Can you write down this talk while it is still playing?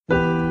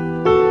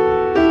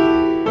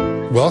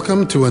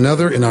Welcome to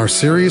another in our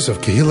series of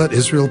Kehillat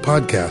Israel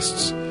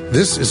podcasts.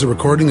 This is a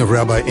recording of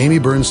Rabbi Amy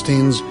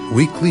Bernstein's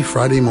weekly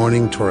Friday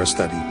morning Torah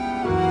study.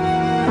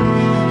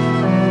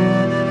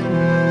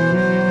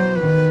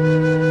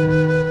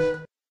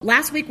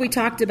 Last week we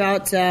talked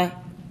about the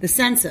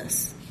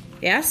census,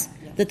 yes?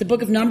 That the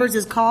book of Numbers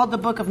is called the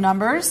book of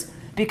Numbers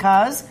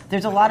because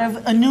there's a lot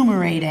of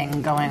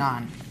enumerating going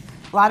on.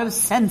 A lot of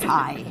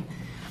censi.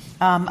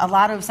 A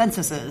lot of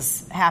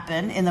censuses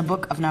happen in the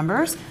book of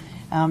Numbers.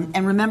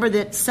 And remember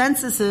that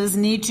censuses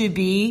need to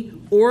be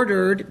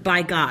ordered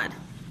by God,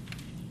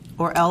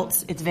 or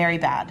else it's very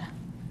bad.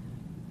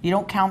 You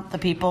don't count the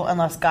people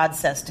unless God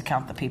says to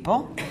count the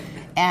people.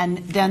 And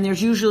then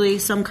there's usually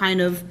some kind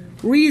of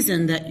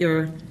reason that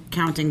you're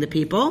counting the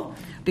people,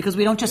 because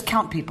we don't just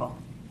count people.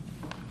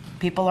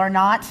 People are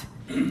not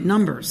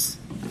numbers,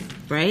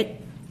 right?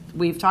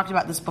 We've talked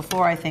about this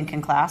before, I think,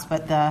 in class,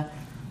 but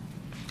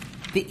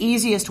the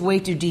easiest way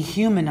to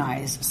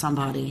dehumanize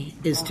somebody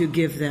is to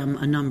give them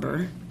a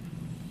number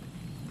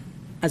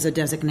as a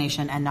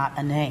designation and not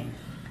a name.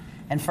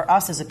 And for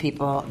us as a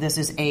people, this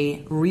is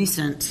a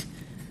recent,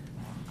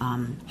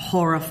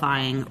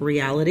 horrifying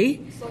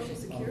reality. Social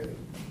Security.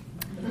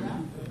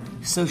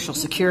 Social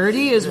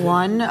Security is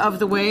one of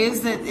the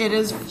ways that it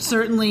is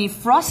certainly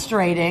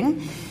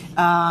frustrating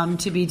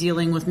to be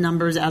dealing with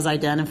numbers as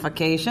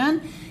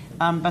identification.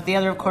 But the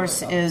other, of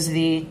course, is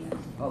the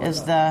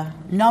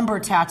number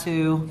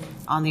tattoo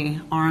on the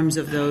arms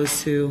of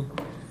those who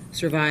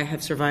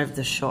have survived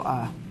the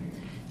Shoah.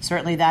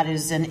 Certainly that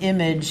is an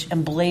image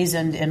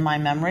emblazoned in my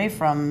memory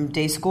from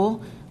day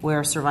school,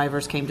 where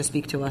survivors came to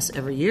speak to us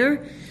every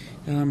year.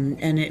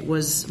 And it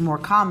was more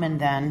common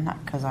then,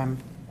 because I'm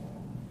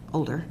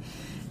older.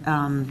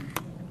 And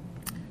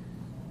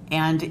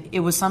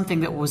it was something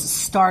that was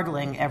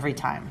startling every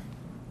time.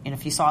 And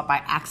if you saw it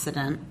by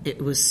accident,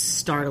 it was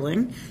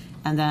startling.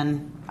 And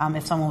then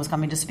if someone was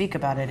coming to speak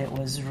about it, it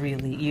was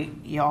really,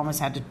 you almost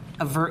had to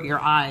avert your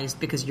eyes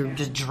because you're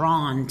just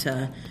drawn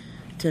to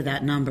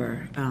that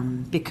number.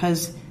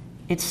 Because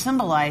it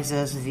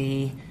symbolizes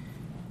the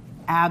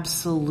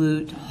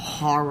absolute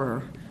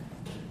horror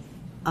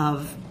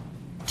of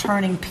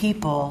turning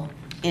people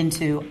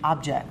into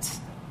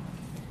objects.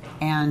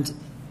 And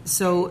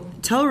so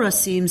Torah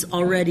seems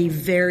already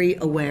very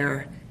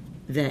aware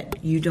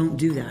that you don't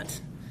do that.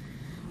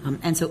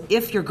 And so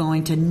if you're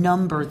going to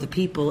number the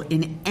people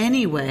in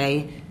any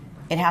way,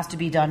 it has to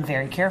be done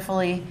very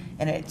carefully,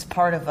 and it's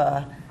part of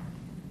a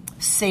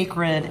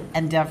sacred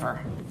endeavor.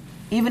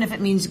 Even if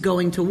it means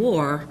going to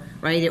war,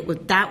 right?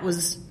 That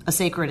was a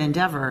sacred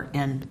endeavor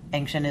in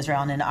ancient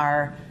Israel, and in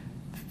our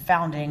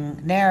founding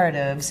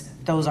narratives,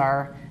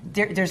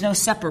 there's no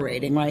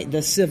separating, right?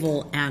 The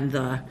civil and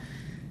the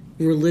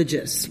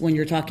religious when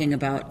you're talking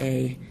about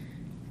a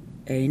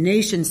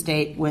nation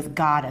state with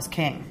God as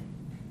king.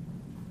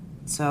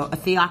 So a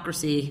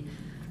theocracy,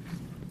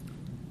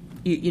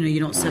 you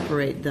don't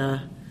separate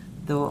the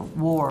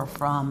war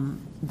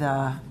from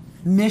the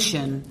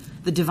mission,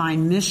 the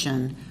divine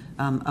mission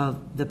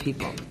of the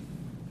people.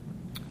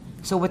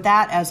 So with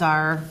that as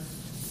our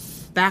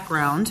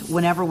background,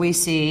 whenever we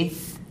see,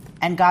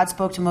 and God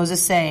spoke to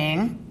Moses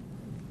saying,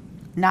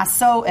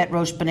 Naso et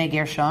Rosh B'nai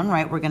Gershon,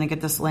 right? We're going to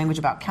get this language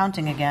about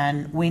counting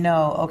again. We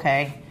know,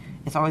 okay,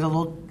 it's always a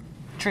little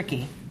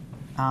tricky.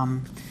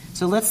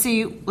 So let's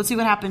see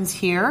what happens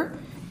here.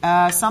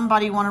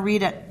 Somebody want to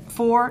read at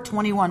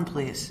 4:21,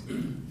 please.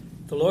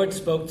 The Lord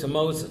spoke to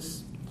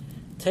Moses,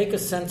 "Take a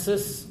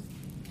census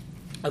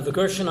of the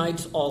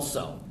Gershonites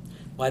also,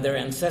 by their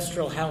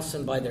ancestral house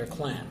and by their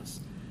clans.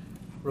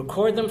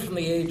 Record them from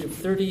the age of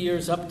 30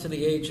 years up to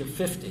the age of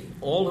 50,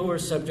 all who are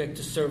subject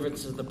to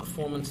service of the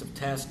performance of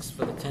tasks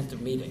for the tent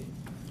of meeting.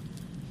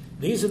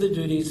 These are the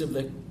duties of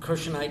the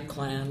Gershonite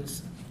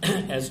clans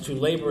as to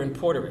labor and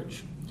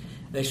porterage.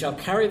 They shall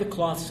carry the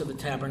cloths of the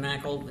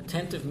tabernacle, the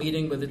tent of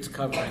meeting with its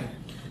covering,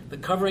 the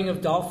covering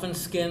of dolphin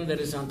skin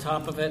that is on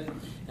top of it,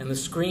 and the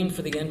screen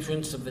for the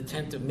entrance of the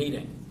tent of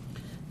meeting.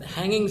 The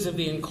hangings of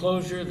the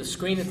enclosure, the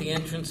screen at the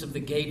entrance of the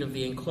gate of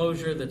the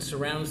enclosure that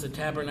surrounds the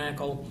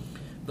tabernacle,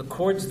 the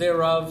cords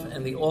thereof,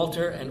 and the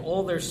altar, and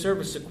all their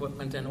service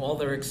equipment and all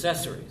their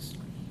accessories.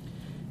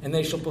 And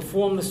they shall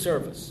perform the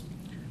service.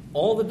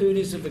 All the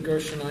duties of the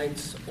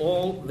Gershonites,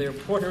 all their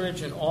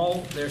porterage and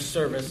all their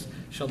service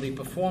shall be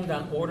performed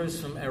on orders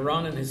from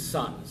Aaron and his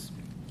sons.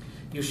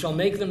 You shall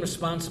make them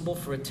responsible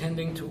for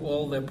attending to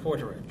all their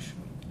porterage.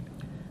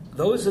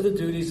 Those are the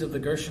duties of the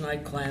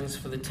Gershonite clans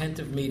for the tent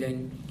of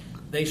meeting.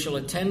 They shall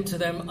attend to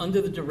them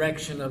under the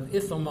direction of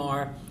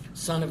Ithamar,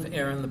 son of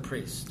Aaron the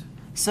priest."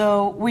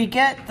 So we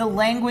get the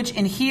language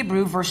in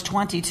Hebrew, verse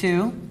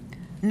 22.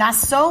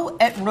 Naso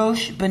et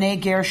Rosh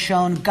B'nai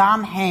Gershon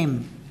gam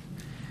hem.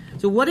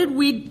 So what did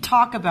we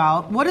talk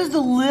about? What is the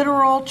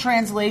literal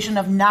translation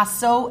of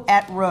Naso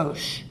et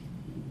Rosh?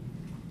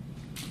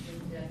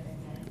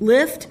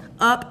 Lift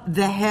up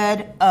the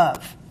head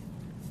of.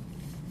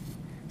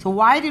 So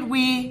why did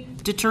we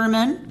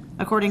determine,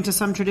 according to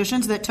some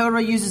traditions, that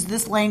Torah uses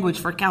this language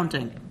for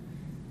counting?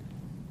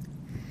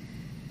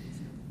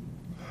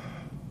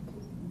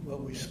 Well,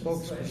 we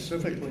spoke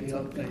specifically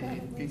of the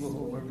people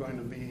who were going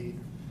to be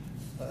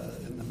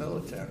in the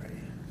military.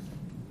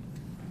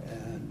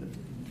 And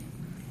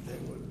they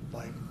would,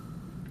 like,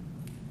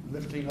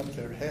 lifting up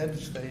their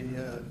heads, they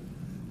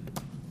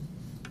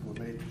were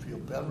made to feel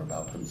better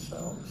about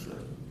themselves.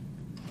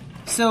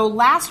 So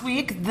last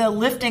week, the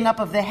lifting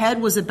up of the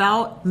head was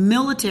about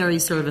military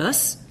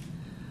service.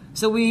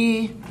 So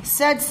we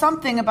said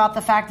something about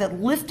the fact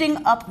that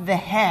lifting up the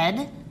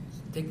head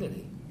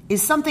Dignity.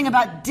 is something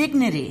about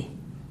dignity,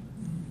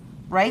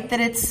 right? That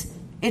it's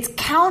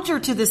counter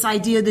to this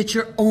idea that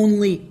you're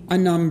only a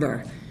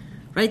number,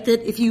 right?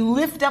 That if you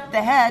lift up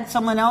the head,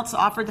 someone else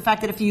offered the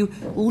fact that if you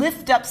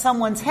lift up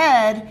someone's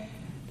head,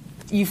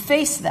 you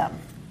face them.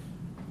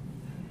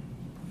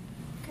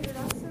 Could it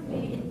also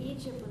be in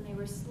Egypt when they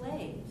were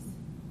slaves,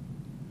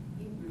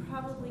 you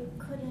probably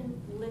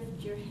couldn't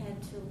lift your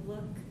head to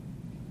look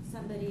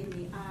somebody in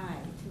the eye,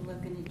 to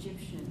look an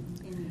Egyptian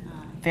in the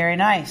eye. Very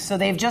nice. So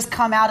they've just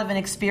come out of an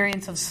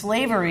experience of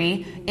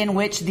slavery in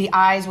which the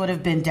eyes would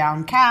have been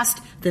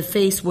downcast, the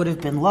face would have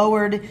been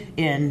lowered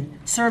in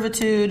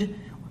servitude,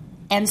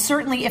 and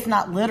certainly, if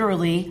not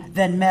literally,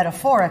 then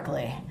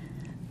metaphorically,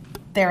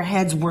 their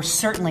heads were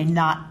certainly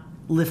not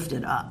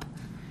lifted up.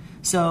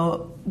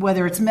 So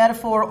whether it's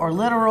metaphor or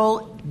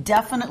literal,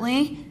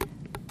 definitely,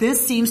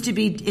 this seems to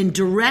be in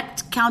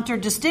direct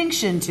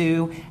counter-distinction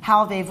to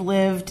how they've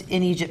lived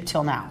in Egypt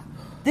till now.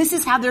 This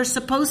is how they're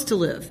supposed to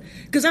live.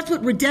 Because that's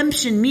what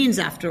redemption means,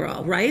 after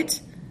all, right?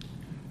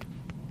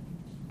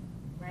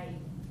 Right.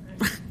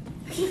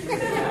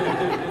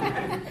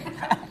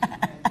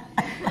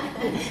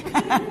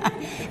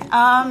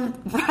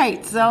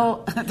 Right.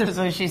 So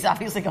she's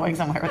obviously going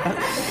somewhere with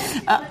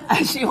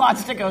this. She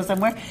wants to go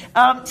somewhere.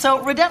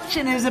 So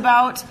redemption is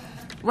about,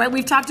 right,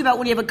 we've talked about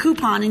when you have a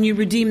coupon and you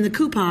redeem the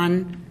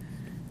coupon.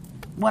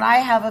 When I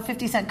have a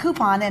 50-cent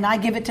coupon and I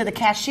give it to the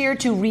cashier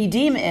to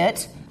redeem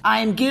it, I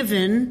am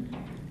given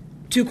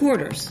 2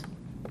 quarters.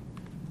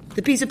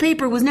 The piece of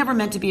paper was never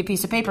meant to be a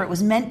piece of paper. It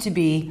was meant to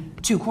be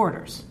 2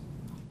 quarters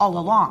all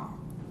along,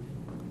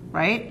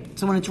 right?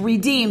 So when it's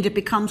redeemed, it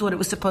becomes what it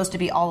was supposed to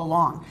be all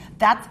along.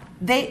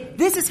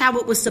 This is how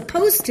it was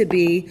supposed to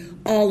be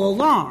all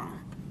along,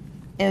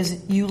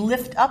 is you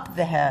lift up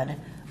the head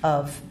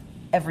of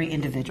every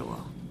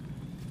individual,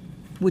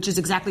 which is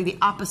exactly the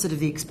opposite of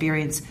the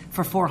experience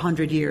for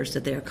 400 years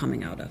that they are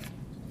coming out of.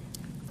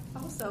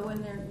 Also,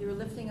 when you're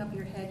lifting up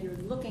your head, you're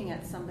looking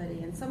at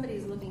somebody, and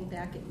somebody's looking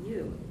back at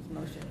you,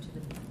 Moshe,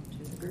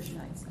 to the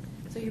Gershonites.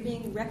 So you're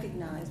being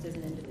recognized as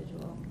an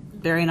individual.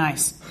 Very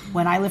nice.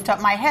 When I lift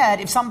up my head,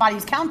 if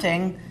somebody's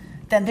counting,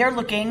 then they're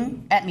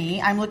looking at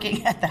me, I'm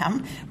looking at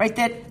them, right?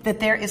 That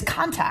there is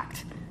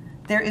contact.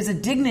 There is a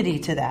dignity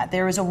to that.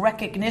 There is a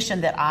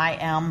recognition that I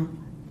am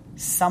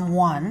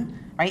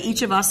someone, right?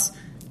 Each of us,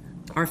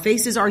 our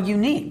faces are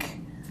unique,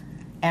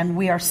 and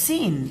we are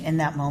seen in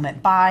that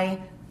moment by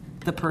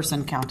the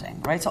person counting,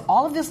 right? So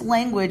all of this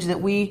language that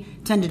we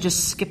tend to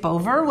just skip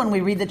over when we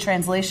read the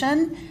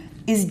translation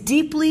is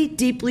deeply,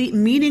 deeply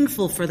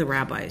meaningful for the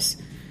rabbis.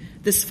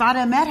 The Sfat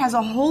Emet has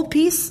a whole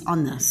piece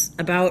on this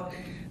about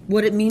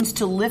what it means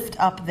to lift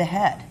up the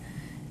head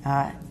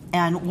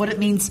and what it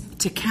means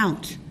to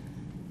count,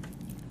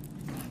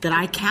 that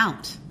I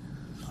count.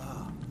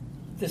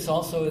 This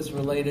also is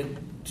related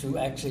to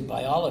actually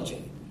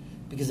biology,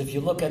 because if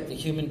you look at the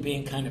human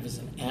being kind of as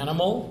an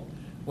animal,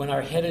 when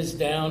our head is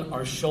down,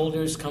 our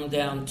shoulders come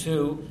down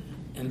too,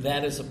 and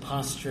that is a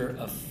posture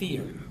of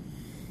fear.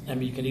 I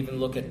mean, you can even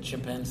look at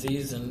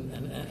chimpanzees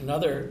and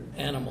other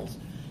animals.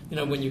 You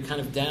know, when you're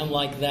kind of down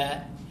like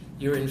that,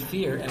 you're in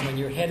fear. And when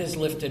your head is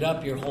lifted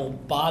up, your whole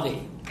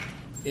body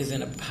is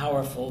in a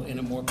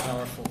more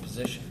powerful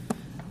position.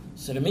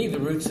 So to me, the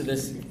roots of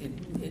this,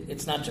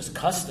 it's not just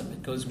custom.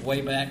 It goes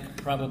way back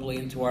probably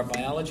into our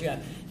biology.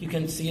 You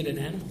can see it in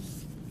animals.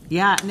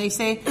 Yeah, and they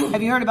say,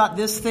 have you heard about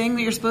this thing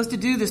that you're supposed to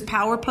do, this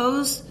power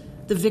pose,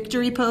 the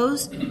victory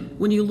pose?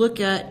 When you look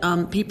at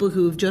people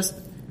who've just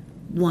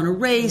won a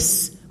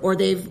race or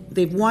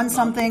they've won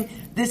something,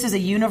 this is a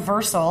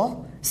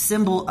universal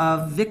symbol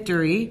of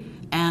victory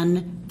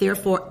and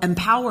therefore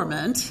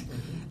empowerment.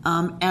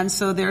 And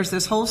so there's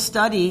this whole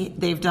study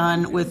they've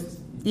done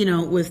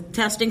with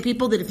testing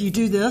people that if you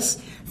do this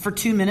for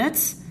 2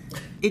 minutes,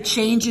 it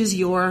changes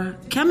your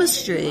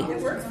chemistry.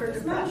 It works for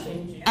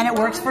depression. And it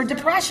works for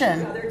depression.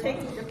 They're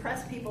taking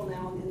depressed people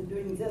now and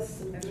doing this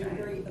and doing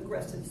very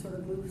aggressive sort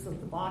of moves of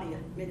the body.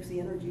 It makes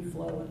the energy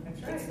flow.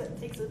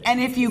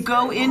 And if you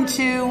go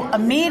into a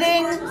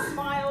meeting,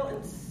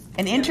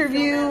 an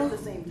interview,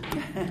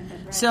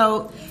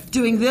 so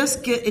doing this,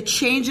 it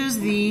changes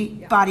the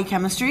body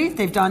chemistry.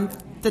 They've done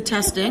the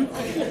testing.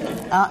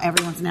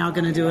 Everyone's now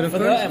going to do it, of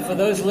course. For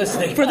those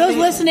listening. For those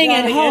listening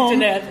at home,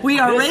 internet, we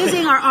are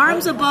raising our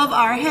arms above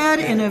our head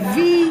in a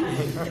V.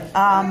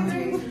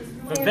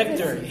 For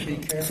victory.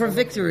 For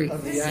victory.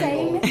 The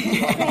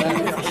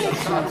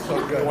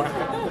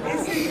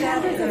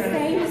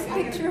famous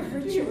picture of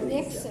Richard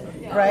Nixon.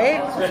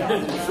 Right?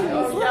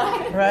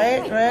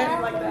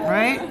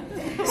 Right.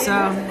 So.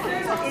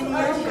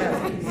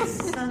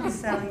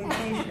 sun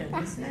salutation,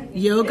 isn't it?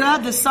 Yoga,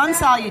 the sun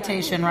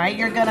salutation, right?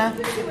 You're going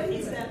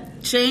to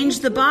change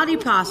the body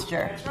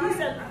posture.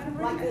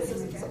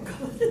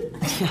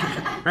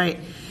 Right.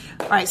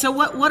 All right. So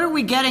what are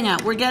we getting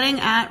at? We're getting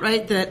at,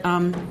 right, that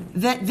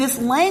that this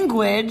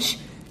language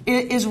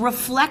is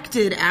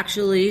reflected,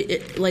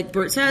 actually, like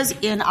Bert says,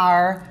 in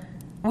our.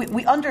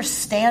 We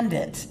understand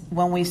it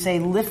when we say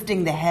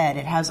lifting the head.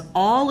 It has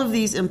all of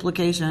these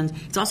implications.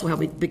 It's also how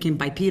we became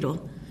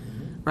bipedal,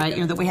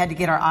 right? That we had to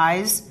get our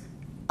eyes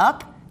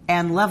up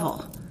and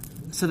level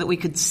so that we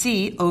could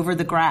see over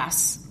the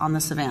grass on the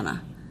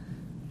savannah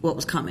what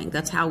was coming.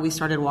 That's how we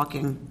started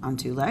walking on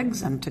two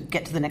legs, and to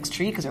get to the next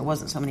tree, because there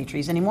wasn't so many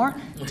trees anymore,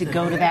 to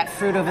go to that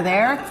fruit over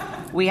there,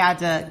 we had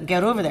to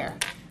get over there.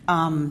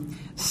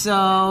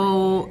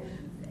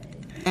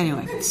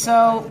 Anyway,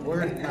 so... The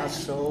word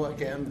naso,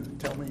 again,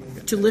 tell me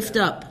again. To lift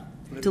up.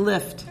 To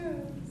lift.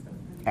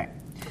 Okay.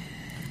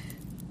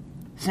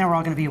 So now we're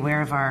all going to be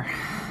aware of our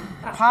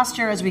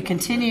posture as we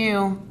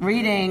continue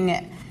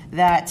reading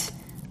that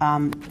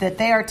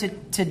they are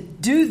to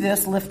do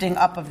this lifting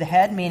up of the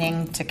head,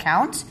 meaning to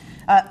count,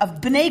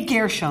 of Bnei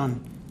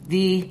Gershon,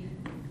 the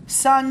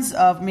sons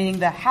of, meaning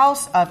the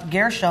house of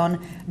Gershon,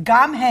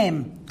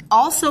 Gamhem,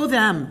 also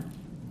them,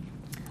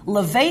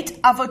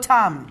 Levet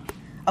Avotam,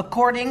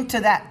 according to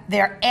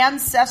their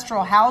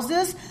ancestral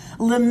houses,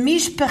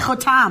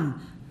 Lemishpechotam,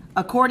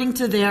 according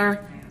to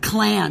their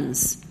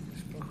clans.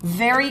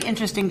 Very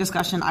interesting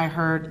discussion I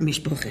heard,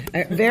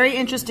 Mishpoche. Very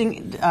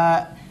interesting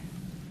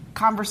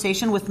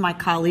conversation with my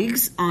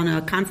colleagues on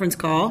a conference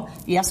call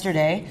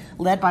yesterday,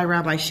 led by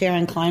Rabbi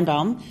Sharon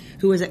Kleinbaum,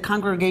 who is at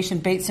Congregation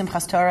Beit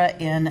Simchas Torah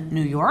in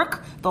New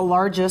York,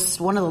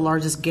 one of the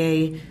largest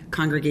gay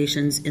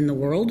congregations in the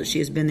world. She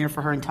has been there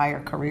for her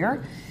entire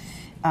career.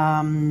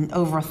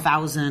 Over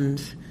 1,000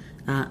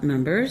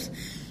 members.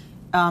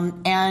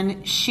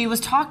 And she was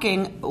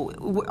talking,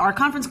 our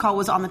conference call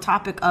was on the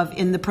topic of,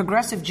 in the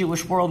progressive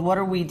Jewish world, what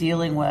are we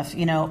dealing with,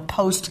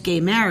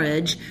 post-gay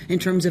marriage in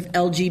terms of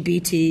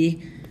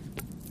LGBT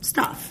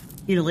stuff.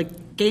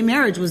 Like gay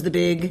marriage was the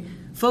big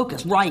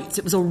focus, rights.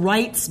 It was a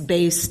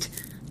rights-based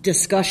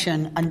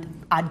discussion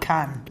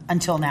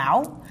until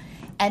now.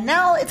 And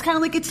now it's kind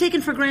of like it's taken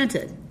for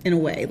granted in a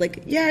way.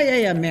 Like,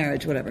 yeah,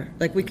 marriage, whatever.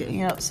 Like we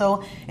could,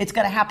 so it's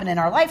going to happen in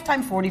our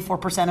lifetime.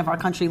 44% of our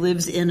country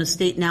lives in a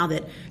state now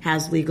that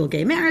has legal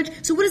gay marriage.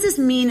 So what does this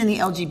mean in the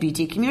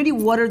LGBT community?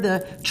 What are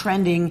the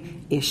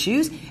trending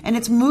issues? And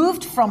it's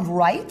moved from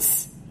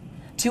rights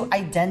to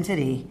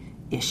identity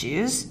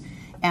issues.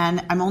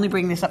 And I'm only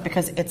bringing this up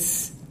because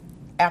it's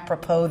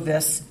apropos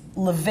this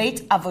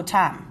Levet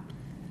Avotam,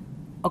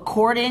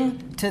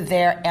 according to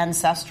their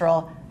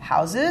ancestral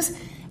houses.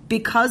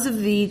 Because of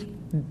the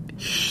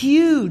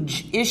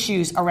huge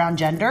issues around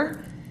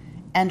gender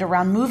and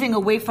around moving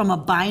away from a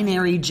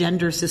binary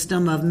gender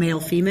system of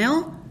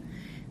male-female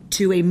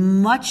to a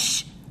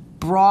much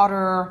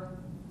broader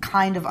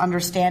kind of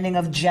understanding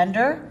of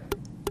gender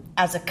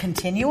as a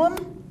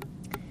continuum,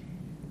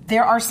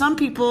 there are some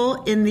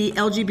people in the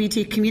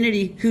LGBT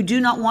community who do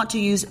not want to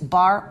use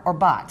bar or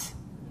bat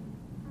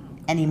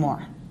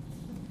anymore.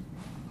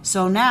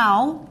 So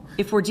now,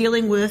 if we're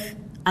dealing with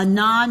a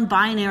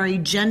non-binary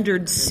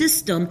gendered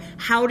system,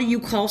 how do you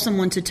call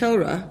someone to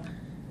Torah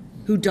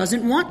who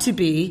doesn't want to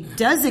be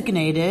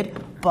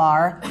designated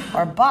bar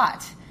or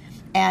bat?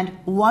 And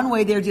one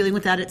way they're dealing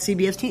with that at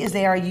CBFT is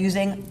they are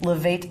using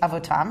Levet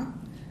Avotam,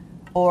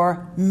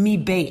 or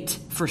Mi-Beit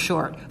for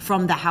short,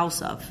 from the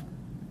house of.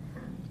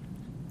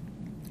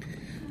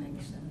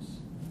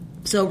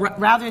 So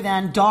rather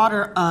than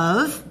daughter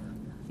of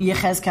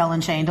Yechezkel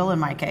and Shendel in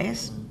my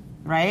case,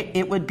 right?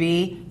 It would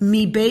be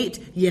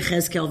Mi-Beit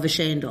Yechezkel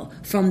v'Shendel,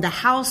 from the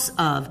house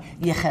of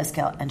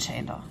Yechezkel and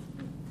Shendel.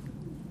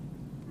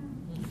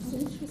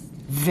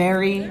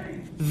 Very,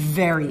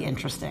 very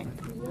interesting.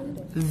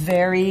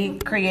 Very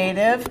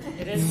creative.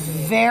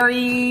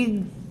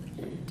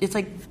 It's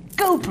like,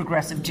 go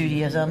progressive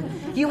Judaism.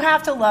 You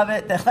have to love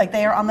it that like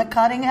they are on the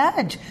cutting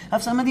edge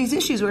of some of these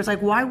issues where it's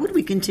like, why would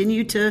we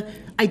continue to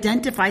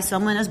identify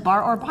someone as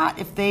bar or bat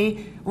if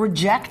they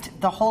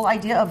reject the whole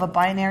idea of a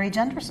binary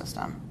gender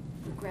system?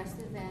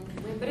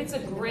 But it's a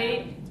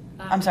great...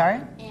 I'm sorry?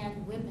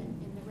 And women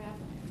in the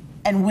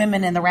rabbinate. And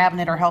women in the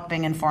rabbinate are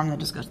helping inform the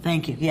discussion.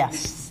 Thank you.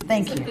 Yes.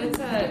 Thank you. It's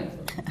a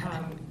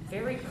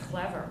very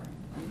clever,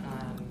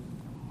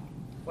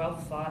 well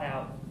thought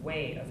out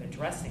way of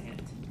addressing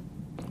it.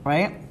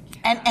 Right?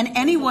 And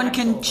anyone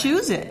can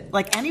choose it.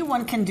 Like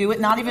anyone can do it,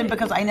 not even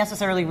because I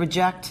necessarily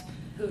reject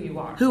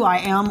who I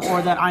am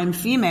or that I'm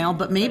female,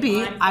 but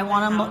maybe I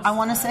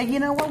want to say,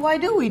 why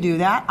do we do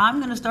that? I'm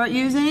going to start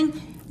using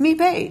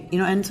Mi-Beit,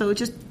 and so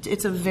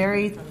it's a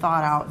very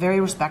thought out, very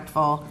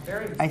respectful,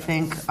 I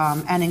think,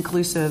 and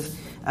inclusive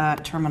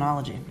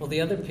terminology. Well, the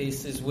other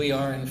piece is we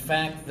are in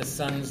fact the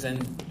sons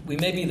and we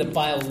may be the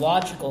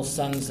biological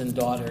sons and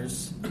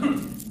daughters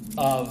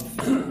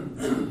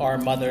of our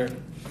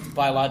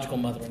biological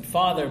mother and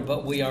father,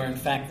 but we are in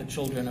fact the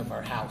children of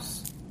our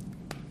house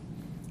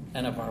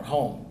and of our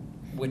home,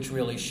 which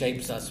really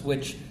shapes us,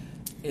 which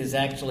is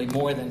actually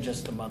more than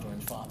just the mother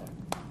and father.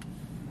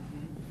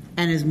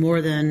 and is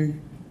more than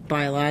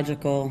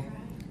biological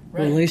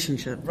Right.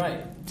 relationship.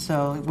 Right.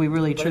 So we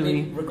really, But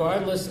truly...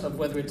 regardless of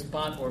whether it's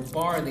bat or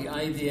bar, the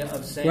idea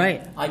of saying,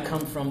 Right. I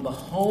come from the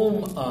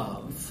home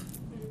of,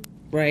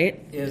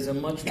 Right? is a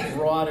much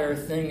broader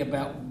thing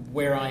about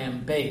where I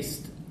am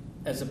based,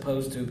 as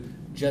opposed to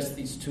just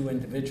these two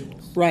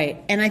individuals.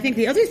 Right. And I think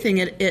the other thing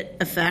it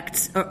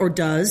affects or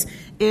does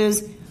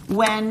is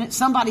when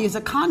somebody is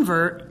a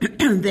convert,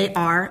 they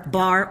are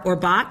bar or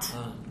bat,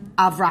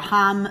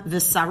 Avraham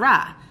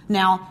v'Sarah.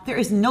 Now, there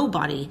is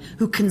nobody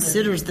who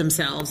considers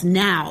themselves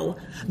now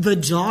the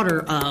daughter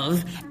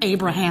of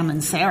Abraham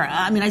and Sarah.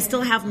 I mean, I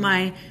still have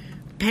my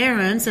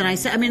parents, and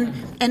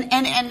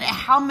and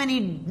how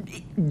many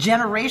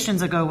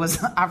generations ago was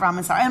Avraham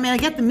and Sarah? I mean, I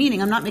get the meaning.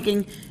 I'm not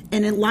making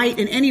an light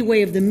in any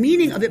way of the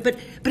meaning of it, but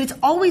it's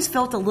always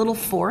felt a little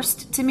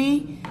forced to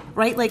me,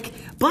 right? Like,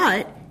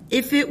 but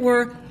if it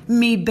were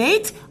mi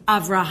beit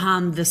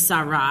Avraham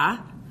v'Sarah,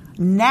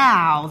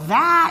 now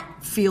that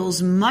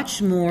feels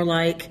much more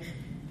like,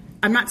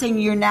 I'm not saying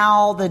you're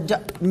now the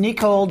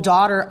Nicole,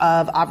 daughter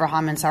of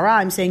Abraham and Sarah.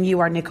 I'm saying you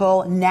are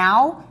Nicole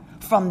now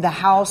from the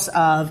house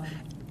of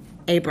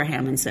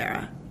Abraham and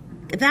Sarah.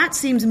 That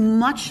seems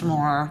much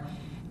more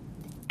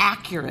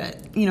accurate,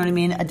 you know what I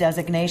mean, a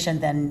designation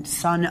than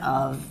son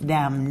of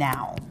them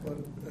now. But,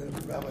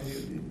 Rabbi,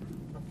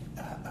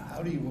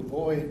 how do you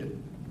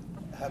avoid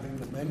having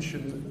to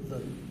mention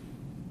the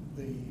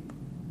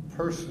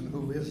person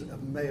who is a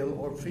male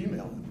or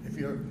female? If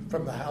you're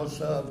from the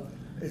house of,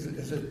 is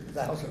it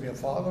the house of your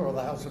father or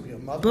the house of your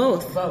mother?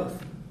 Both.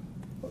 Both.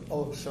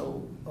 Oh,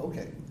 so,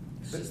 okay.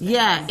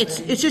 Yeah,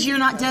 it's just you're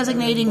not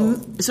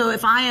designating. So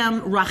if I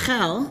am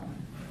Rachel,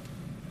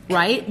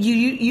 right? You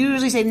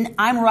usually say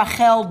I'm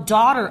Rachel,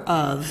 daughter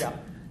of. Yeah.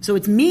 So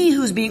it's me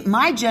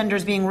my gender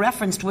is being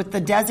referenced with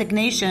the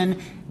designation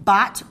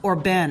bat or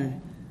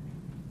ben,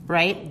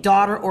 right?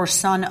 Daughter or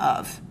son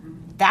of.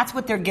 That's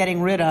what they're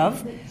getting rid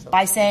of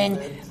by saying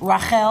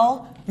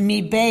Rachel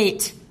mi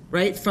beit,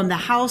 right? From the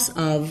house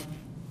of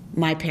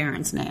my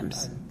parents'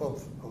 names.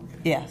 Both, okay.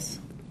 Yes.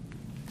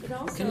 It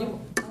also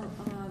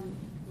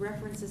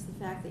references the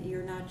fact that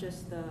you're not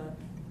just the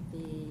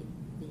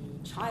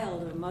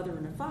child of a mother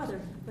and a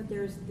father, but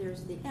there's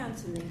the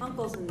aunts and the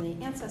uncles and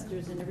the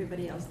ancestors and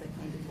everybody else that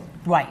came before.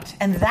 Right.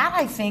 And that,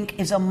 I think,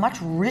 is a much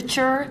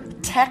richer,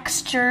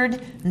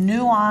 textured,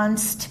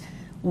 nuanced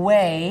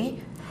way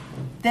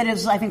that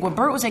is, I think what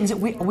Bert was saying is that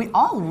we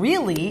all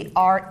really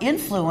are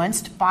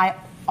influenced by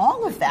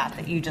all of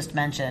that you just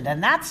mentioned.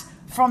 And that's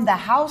from the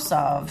house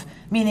of,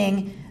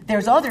 meaning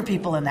there's other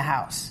people in the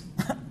house,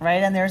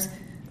 right? And there's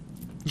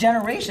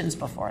generations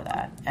before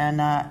that. And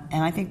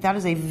I think that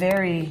is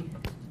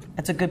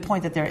that's a good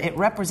point, that it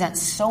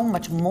represents so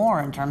much more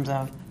in terms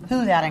of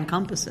who that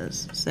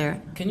encompasses. Sarah?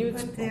 Can you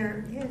But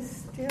there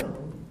is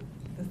still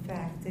the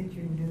fact that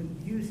you're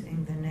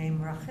using the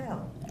name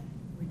Rachel,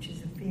 which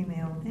is a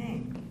female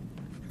name.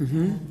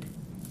 Mm-hmm. And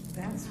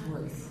that's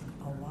worth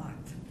a lot.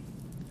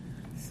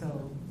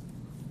 So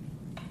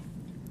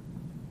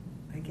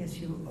I guess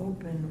you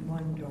open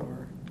one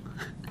door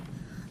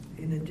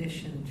in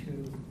addition to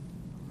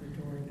the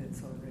door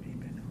that's already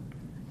been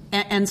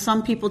opened. And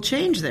some people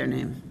change their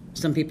name.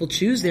 Some people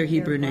choose their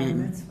Hebrew Their bar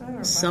name. mitzvah or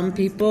bar Some mitzvah?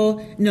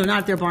 people, no, not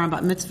if they're bar and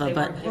bat mitzvah,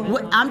 but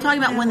I'm talking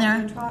about when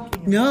That's they're, what you're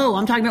talking no,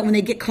 I'm talking about when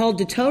they get called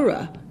to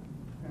Torah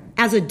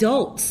as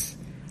adults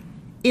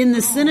in the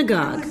I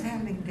synagogue. was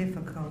having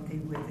difficulty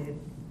with it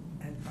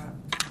at bar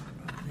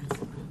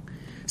mitzvah.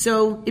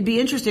 So it'd be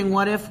interesting,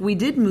 what if we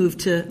did move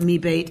to mi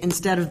beit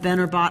instead of ben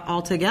or bat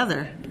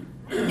altogether?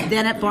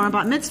 Then at bar and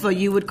bat mitzvah,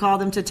 you would call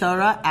them to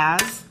Torah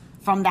as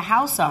from the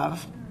house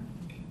of.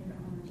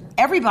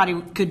 Everybody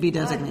could be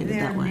designated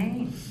Their that way.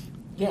 name.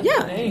 Yeah,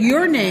 Your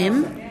your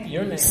name,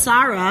 name.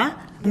 Sarah,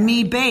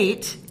 mi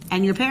beit,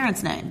 and your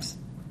parents' names.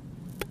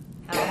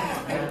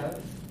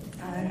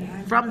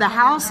 I'm From the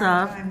house having a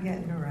hard of- time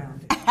getting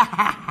around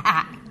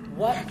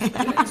it.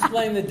 Can you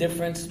explain the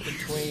difference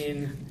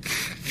between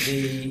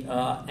the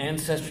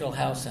ancestral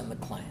house and the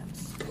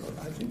clans?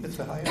 I think it's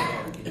a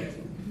hierarchy.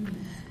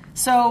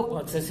 So, Well,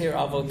 it says here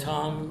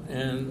avotam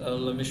and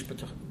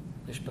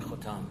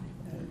lemishpachotam.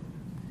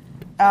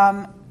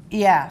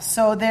 yeah,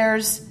 so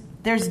there's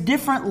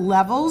different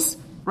levels,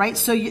 right?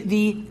 So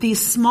the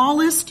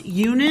smallest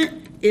unit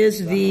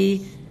is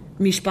the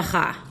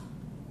mishpacha,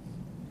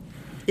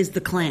 is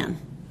the clan.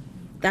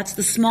 That's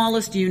the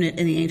smallest unit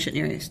in the ancient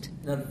Near East.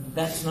 Now,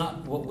 that's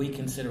not what we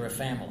consider a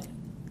family.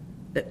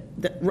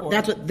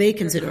 That's what they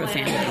consider a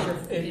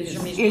family.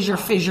 Is your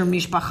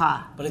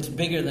mishpacha. But it's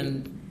bigger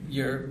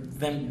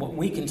than what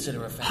we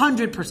consider a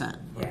family. 100%.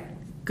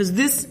 Because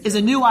this is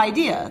a new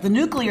idea. The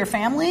nuclear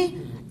family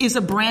is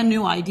a brand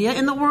new idea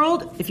in the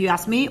world. If you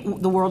ask me,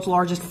 the world's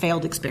largest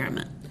failed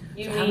experiment.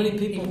 You So mean how many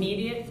people-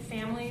 immediate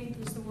family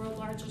is the world's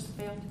largest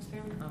failed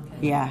experiment?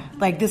 Okay. Yeah,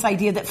 like this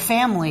idea that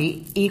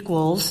family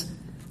equals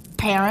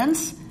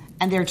parents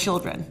and their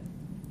children.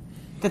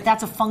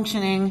 That's a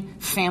functioning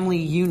family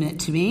unit,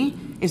 to me,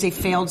 is a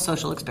failed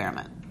social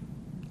experiment.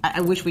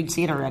 I wish we'd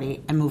see it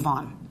already and move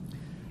on.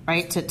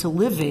 right, to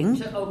living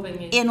To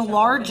opening in to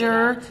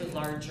larger opening up to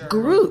larger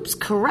groups.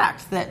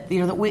 Correct. That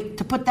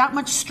to put that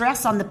much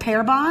stress on the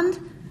pair bond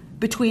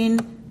between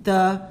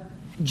the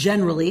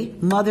generally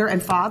mother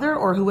and father,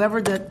 or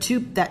whoever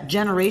that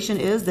generation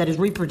is that is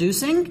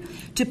reproducing,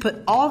 to put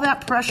all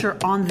that pressure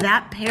on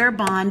that pair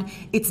bond,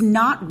 it's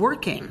not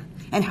working.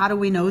 And how do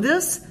we know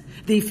this?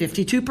 The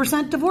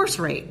 52% divorce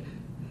rate.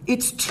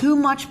 It's too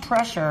much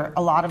pressure,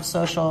 a lot of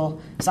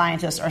social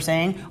scientists are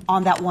saying,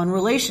 on that one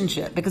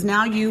relationship, because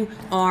now you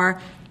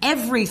are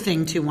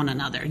everything to one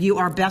another. You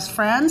are best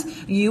friends,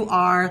 you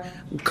are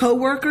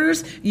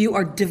co-workers, you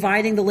are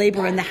dividing the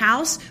labor in the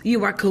house,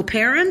 you are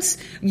co-parents,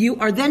 you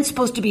are then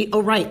supposed to be,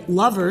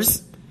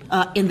 lovers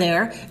in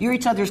there. You're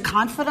each other's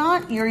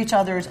confidant, you're each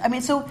other's,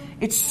 so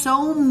it's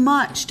so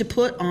much to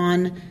put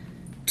on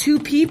two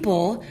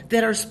people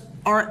that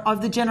are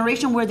of the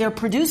generation where they're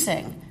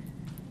producing.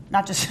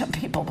 Not just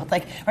people, but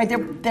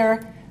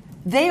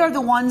they are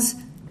the ones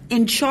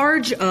in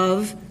charge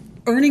of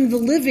earning the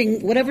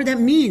living, whatever that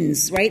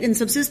means, right? In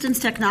subsistence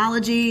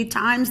technology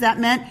times, that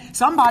meant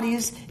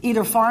somebody's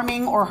either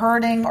farming or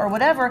herding or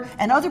whatever,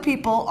 and other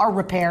people are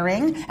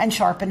repairing and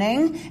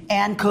sharpening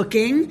and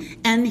cooking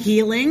and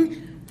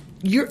healing.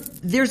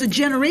 There's a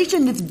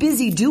generation that's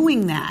busy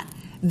doing that.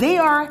 They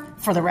are,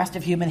 for the rest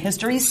of human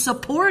history,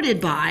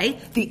 supported by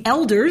the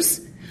elders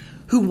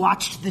who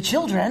watched the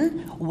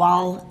children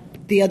while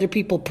the other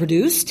people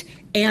produced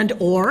and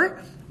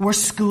or were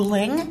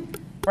schooling,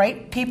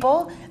 right,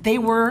 people. They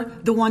were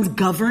the ones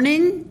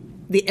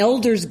governing. The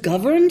elders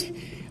governed,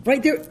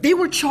 right? They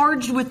were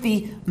charged with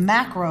the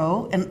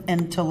macro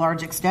and to a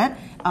large extent,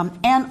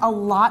 and a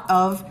lot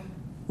of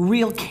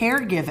real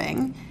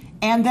caregiving.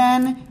 And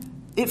then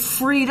it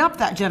freed up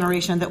that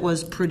generation that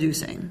was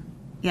producing.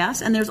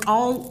 Yes, and there's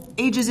all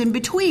ages in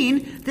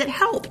between that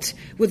helped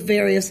with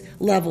various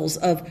levels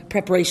of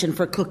preparation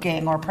for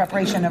cooking or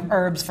preparation of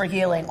herbs for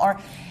healing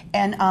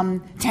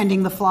and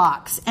tending the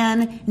flocks.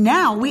 And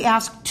now we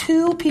ask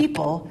two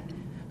people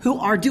who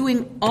are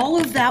doing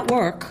all of that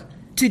work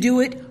to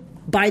do it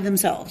by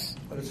themselves.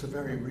 But it's a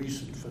very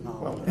recent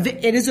phenomenon.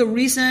 It is a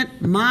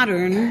recent,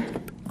 modern,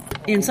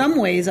 in some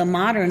ways, a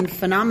modern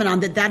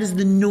phenomenon that is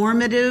the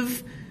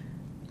normative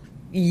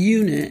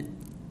unit.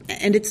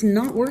 And it's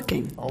not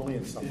working. Only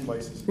in some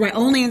places. Right,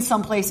 only in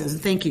some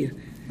places. Thank you.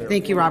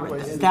 Thank you,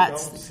 Robert.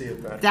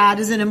 That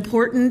is an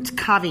important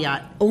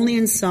caveat. Only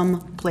in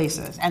some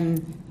places.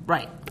 And,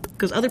 right,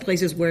 because other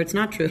places where it's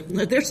not true,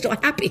 they're still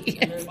happy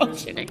and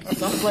functioning.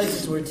 Some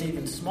places where it's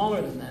even smaller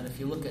than that. If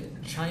you look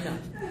at China,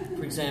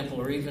 for example,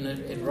 or even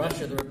in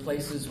Russia, there are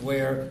places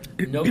where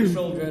no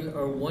children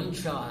or one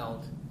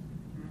child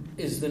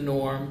is the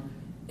norm,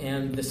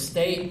 and the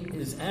state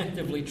is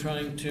actively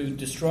trying to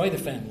destroy the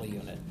family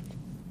unit,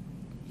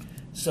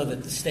 so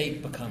that the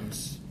state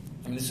becomes,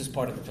 this is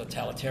part of the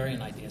totalitarian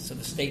idea, so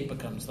the state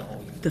becomes the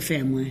whole unit. The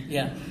family.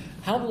 Yeah.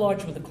 How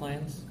large were the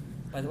clans,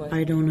 by the way?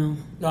 I don't know.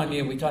 No, are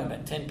we talking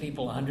about 10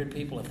 people, 100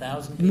 people,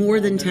 1,000 people?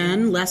 More than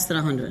 10, less than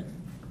 100.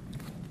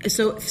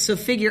 So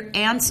figure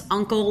aunts,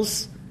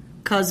 uncles,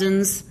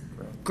 cousins,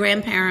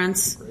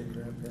 grandparents,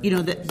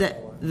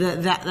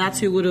 that's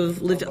who would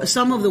have lived.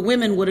 Some of the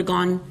women would have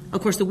gone,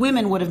 of course the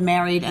women would have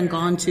married and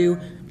gone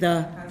to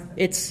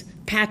it's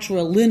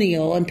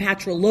patrilineal and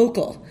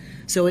patrilocal.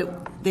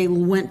 So they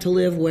went to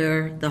live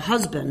where the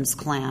husband's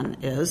clan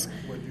is,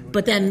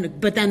 but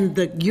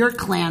then your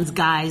clan's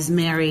guys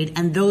married,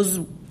 and those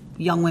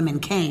young women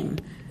came.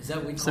 Is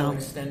that what we call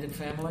extended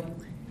family?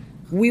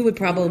 We would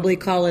probably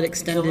call it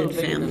extended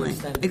family.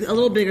 A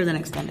little bigger than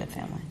extended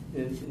family.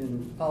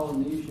 In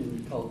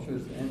Polynesian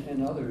cultures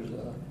and others,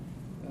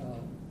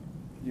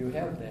 you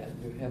have that.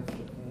 You have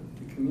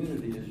the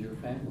community as your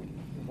family,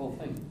 the whole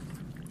thing.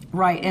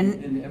 Right,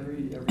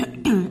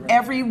 and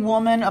every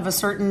woman of a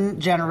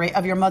certain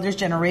of your mother's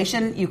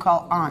generation, you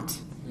call aunt,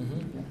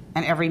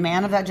 and every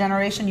man of that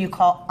generation you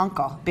call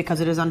uncle,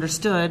 because it is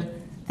understood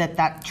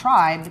that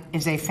tribe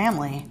is a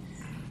family,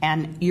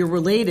 and you're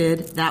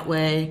related that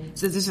way.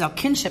 So this is how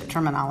kinship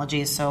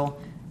terminology is so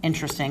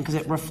interesting, because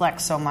it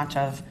reflects so much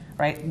of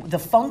the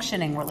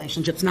functioning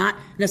relationships, not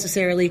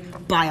necessarily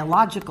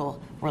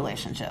biological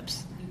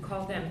relationships. You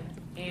call them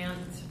aunt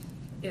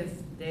if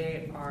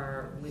they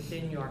are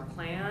within your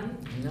clan?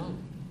 No.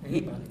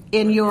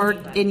 In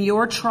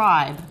your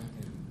tribe,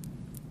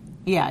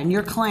 in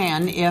your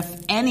clan,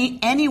 if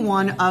any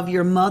one of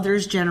your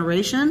mother's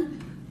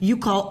generation, you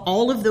call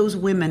all of those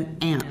women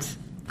aunts,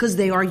 because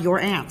they are your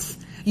aunts.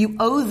 You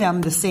owe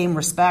them the same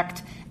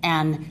respect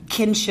and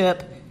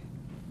kinship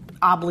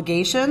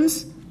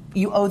obligations.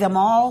 You owe them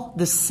all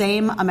the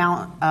same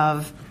amount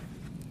of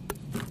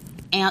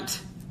aunt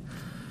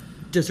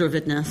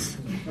deservedness.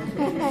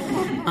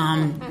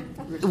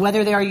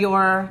 Whether they are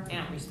your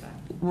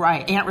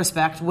aunt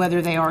respect,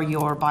 whether they are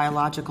your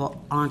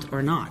biological aunt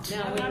or not.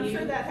 Now, I'm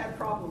sure that had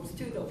problems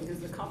too, though, because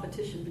the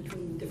competition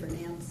between different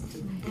aunts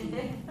to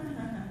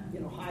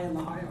high in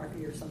the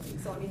hierarchy or something.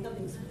 So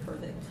nothing's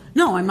perfect.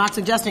 No, I'm not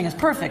suggesting it's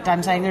perfect.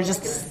 I'm saying it's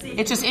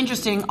just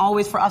interesting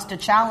always for us to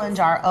challenge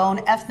our own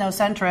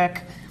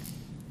ethnocentric,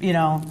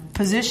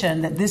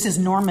 position that this is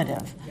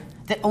normative.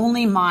 that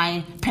only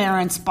my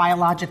parents'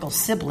 biological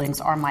siblings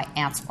are my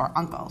aunts or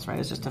uncles, right?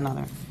 It's just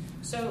another.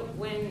 So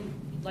when,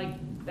 like,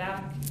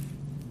 back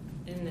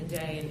in the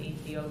day in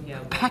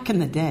Ethiopia. Back in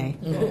the day.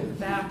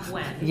 Back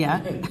when.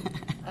 Yeah.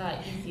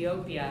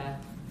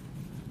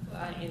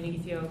 In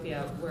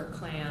Ethiopia were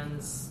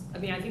clans. I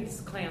mean, I think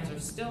clans are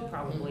still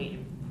probably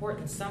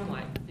important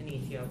somewhat in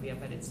Ethiopia,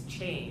 but it's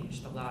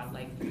changed a lot.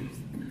 Like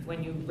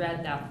when you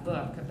read that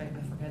book, I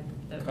forget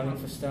the Cutting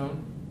for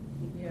Stone?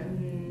 Yeah.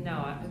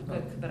 No,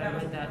 but I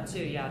read that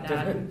too. Yeah,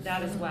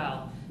 that as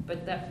well.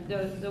 But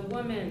the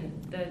woman,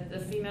 the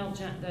female,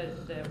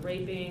 the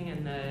raping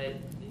and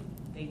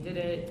they did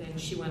it, and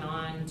she went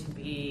on to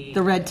be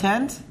The Red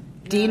Tent?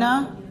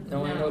 Dina?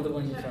 No, I know the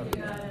one you're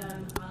talking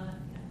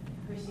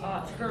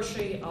about.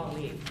 Hershey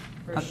Ali.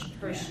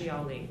 Hershey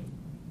Ali.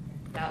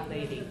 That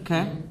lady.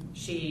 Okay.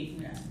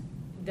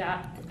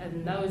 That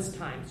in those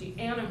times,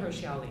 Anna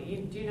Hershey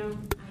Ali. Do you know?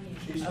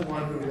 She's the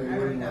one who they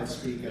wouldn't let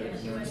speak at a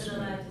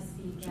commencement.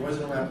 She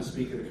wasn't allowed to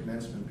speak at a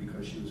commencement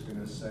because she was going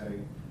to say,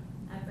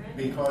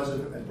 because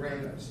of, at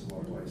Brandeis, of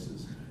all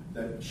places,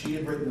 that she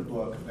had written a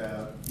book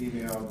about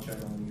female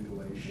genital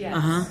mutilation.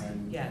 Yes.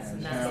 And that's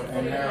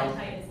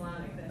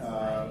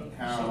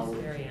how she's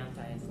very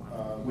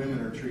anti-Islam.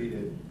 Women are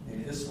treated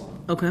in Islam.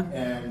 Okay.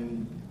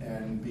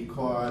 And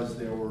because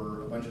there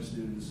were a bunch of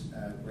students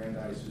at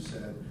Brandeis who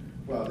said,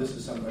 well, this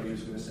is somebody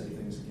who's going to say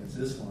things against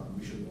Islam,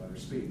 we shouldn't let her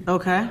speak.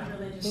 Okay.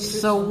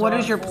 So what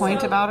is your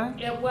point about her?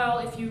 Well,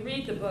 if you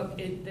read the book,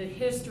 the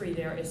history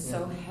there is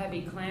so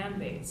heavy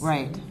clan-based.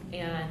 Right.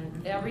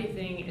 And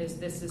everything is,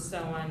 this is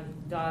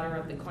so-and, daughter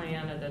of the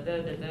clan,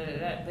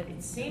 but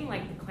it seemed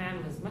like the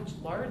clan was much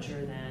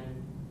larger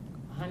than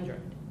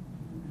 100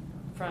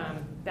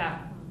 from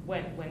back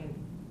when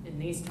in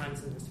these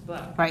times in this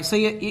book. Right. So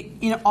you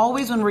know,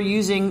 always when we're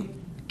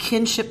using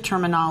kinship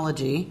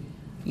terminology,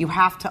 you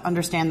have to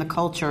understand the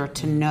culture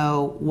to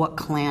know what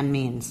clan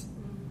means.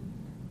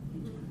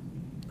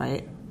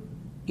 Right?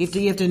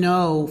 You have to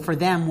know for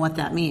them what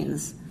that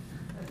means.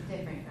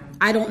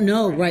 I don't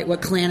know, right,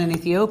 what clan in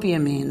Ethiopia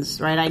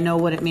means, right? I know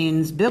what it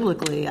means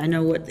biblically. I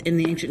know what in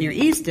the ancient Near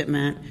East it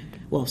meant.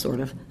 Well, sort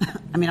of.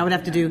 I mean, I'd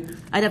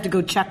have to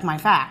go check my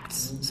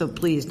facts. So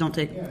please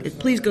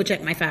please go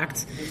check my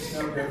facts. It's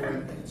no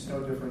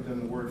different than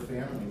the word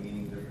family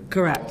meaning different.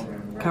 Correct.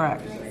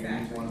 Correct.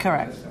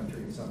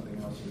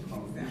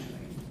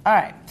 All All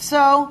right.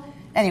 So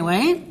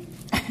anyway.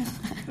 So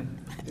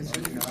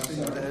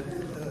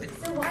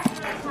why are they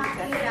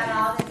talking about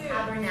all this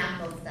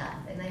tabernacle stuff?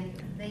 And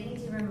they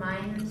need to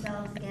remind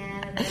themselves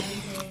again of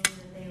everything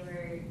that they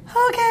were.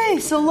 Okay,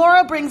 so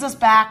Laura brings us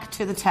back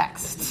to the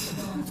text.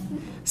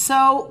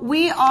 So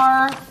we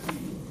are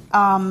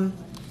coming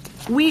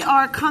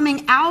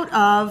out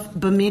of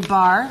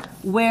Bamidbar,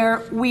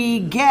 where we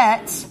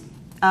get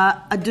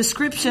a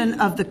description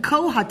of the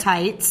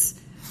Kohathites,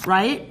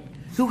 right,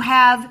 who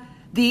have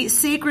the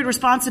sacred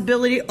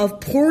responsibility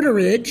of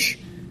porterage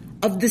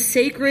of the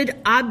sacred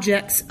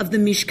objects of the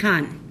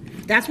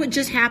Mishkan. That's what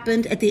just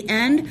happened at the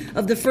end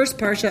of the first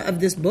parsha of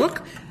this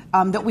book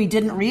that we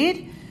didn't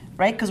read,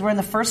 right? Because we're in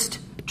the first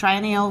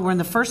triennial, we're in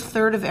the first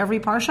third of every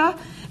parsha.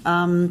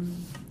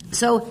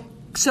 So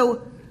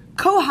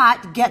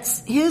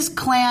Kohat his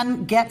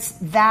clan gets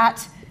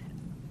that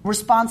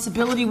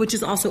responsibility, which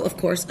is also, of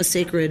course, a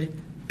sacred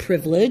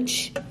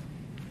privilege,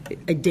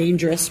 a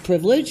dangerous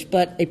privilege,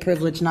 but a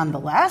privilege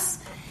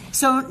nonetheless.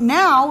 So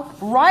now,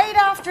 right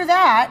after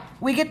that,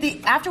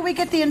 after we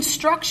get the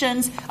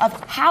instructions of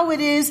how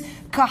it is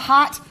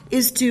Kohat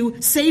is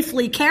to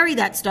safely carry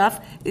that stuff,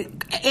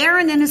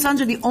 Aaron and his sons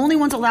are the only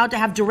ones allowed to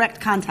have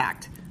direct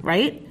contact,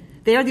 right?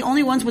 They are the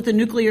only ones with the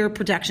nuclear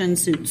protection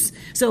suits.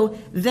 So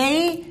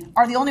they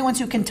are the only ones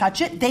who can touch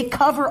it. They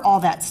cover all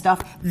that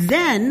stuff.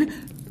 Then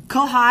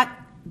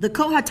the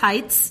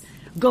Kohathites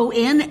go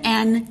in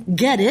and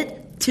get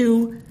it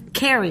to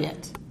carry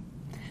it.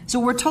 So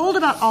we're told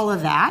about all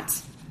of that.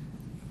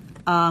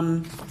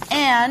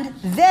 And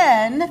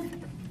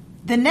then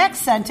the next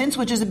sentence,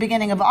 which is the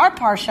beginning of our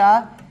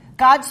parsha,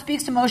 God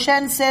speaks to Moshe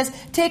and says,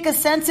 take a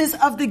census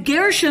of the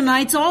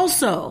Gershonites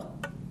also.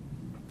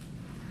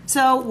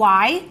 So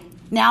why?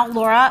 Now,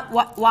 Laura,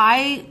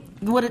 why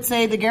would it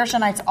say the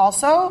Gershonites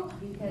also?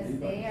 Because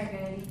they are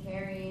going to be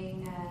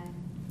carrying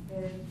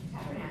the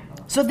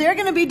tabernacle. So they're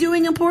going to be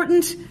doing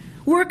important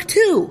work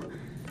too.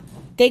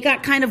 They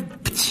got kind of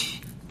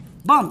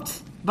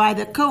bumped by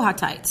the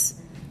Kohathites,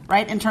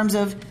 right? In terms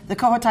of the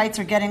Kohathites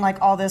are getting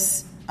like all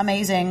this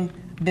amazing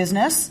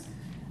business,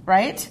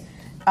 right?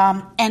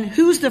 And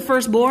who's the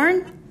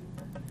firstborn?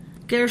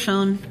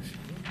 Gershon.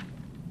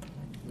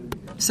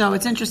 So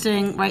it's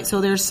interesting, right? So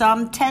there's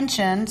some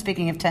tension,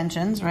 speaking of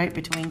tensions, right,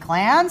 between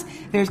clans.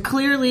 There's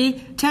clearly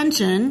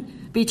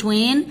tension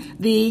between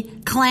the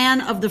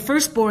clan of the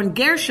firstborn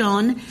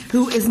Gershon,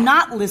 who is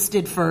not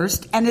listed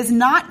first and is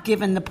not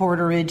given the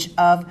porterage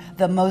of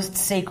the most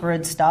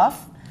sacred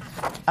stuff.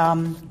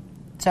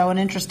 So an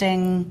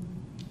interesting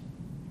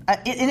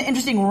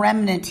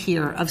remnant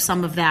here of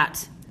some of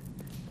that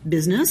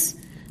business.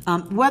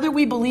 Whether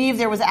we believe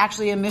there was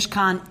actually a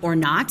Mishkan or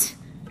not,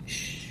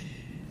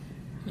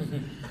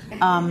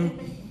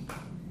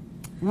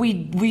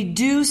 We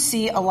do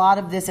see a lot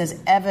of this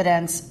as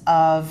evidence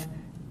of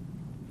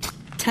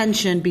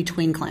tension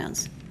between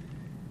clans.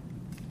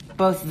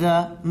 Both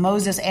the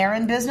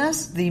Moses-Aaron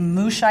business, the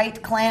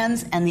Mushite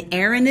clans and the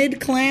Aaronid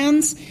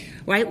clans,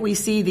 right? We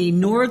see the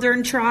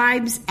northern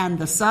tribes and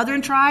the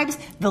southern tribes,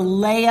 the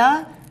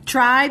Leah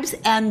tribes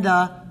and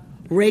the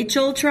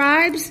Rachel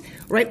tribes,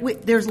 right?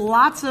 There's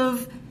lots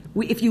of,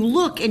 if you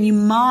look and you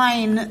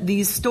mine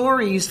these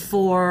stories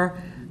for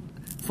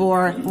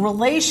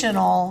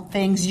relational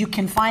things, you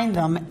can find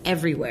them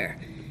everywhere.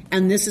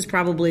 And this is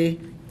probably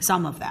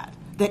some of that.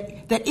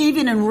 That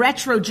even in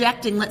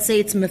retrojecting, let's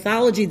say it's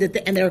mythology,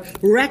 and they're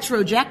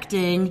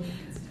retrojecting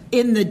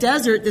in the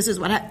desert, this is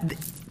what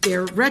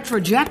they're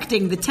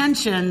retrojecting the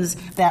tensions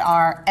that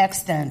are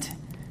extant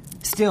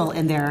still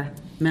in their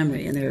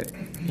memory, in their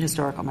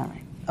historical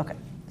memory. Okay,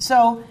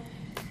 so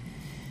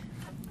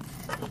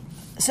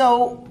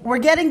we're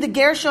getting the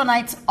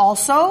Gershonites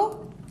also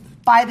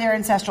by their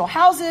ancestral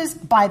houses,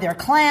 by their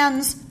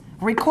clans,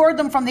 record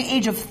them from the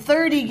age of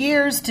 30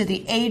 years to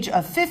the age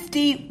of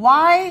 50.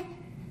 Why?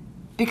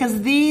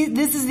 Because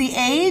this is the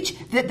age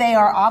that they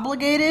are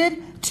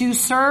obligated to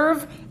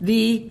serve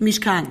the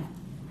Mishkan.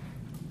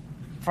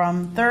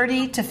 From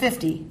 30 to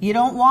 50. You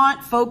don't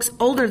want folks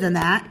older than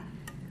that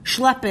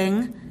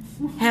schlepping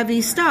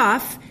heavy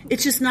stuff.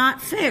 It's just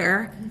not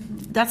fair.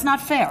 That's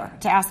not fair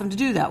to ask them to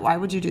do that. Why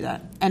would you do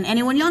that? And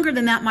anyone younger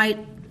than that might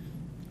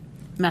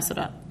mess it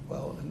up.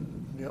 Well,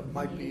 it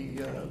might be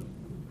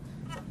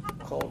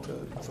called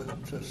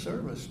to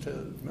service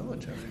to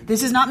military.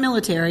 This is not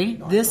military.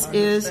 No, this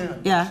is,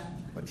 yeah.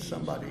 But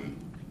somebody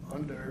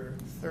under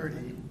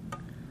 30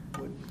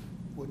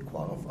 would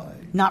qualify.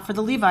 Not for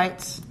the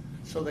Levites.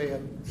 So they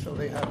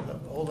have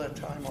all that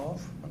time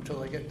off until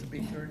they get to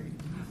be 30.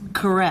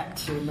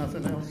 Correct. Do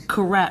nothing else.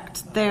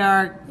 Correct. They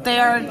are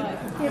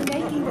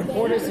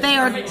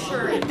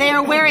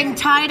wearing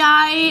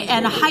tie-dye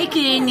and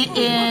hiking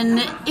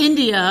in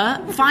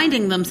India,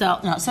 finding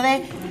themselves. No, so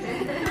they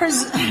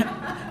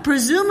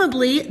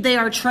presumably they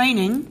are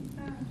training,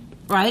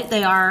 right?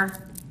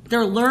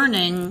 They're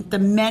learning the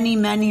many,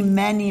 many,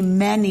 many,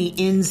 many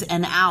ins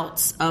and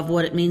outs of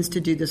what it means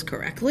to do this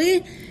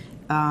correctly.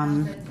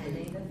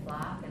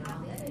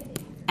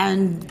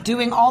 And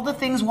doing all the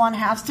things one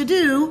has to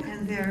do.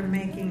 And they're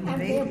making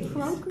babies.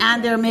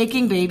 And they're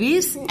making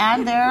babies.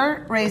 And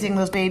they're raising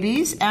those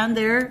babies. And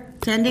they're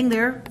tending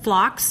their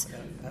flocks.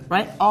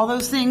 Right? All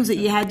those things that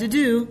you had to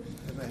do.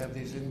 And they have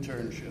these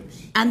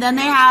internships. And then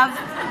they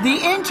have the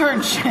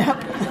internship.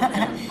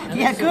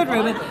 Yeah, good,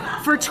 Ruben.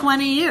 For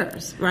 20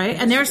 years, right?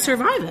 And they're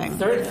surviving.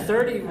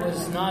 30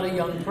 was not a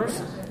young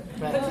person.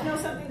 But you know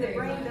something, the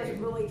brain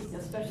doesn't really,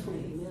 especially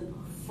men,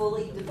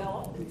 fully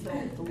develop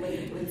until the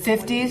late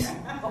 50s.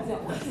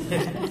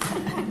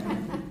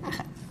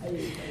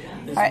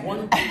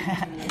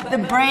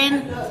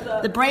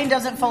 The brain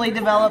doesn't fully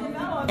develop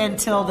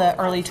until the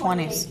early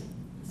 20s.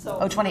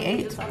 So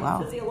 28.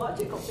 Wow.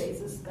 Physiological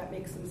basis, that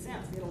makes some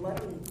sense. Let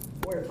them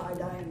wear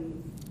tie-dye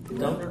and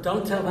don't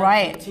tell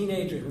that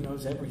teenager who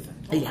knows everything.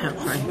 Yeah,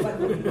 right.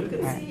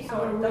 So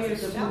are we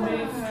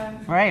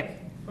assuming right.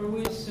 Are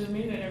we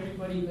assuming that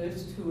everybody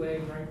lives to a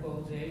ripe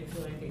old age,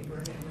 like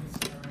Abraham and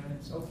Sarah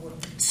and so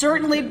forth?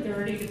 Certainly.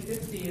 30 to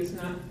 50 is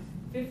not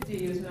a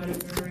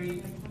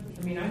very.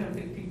 I mean, I don't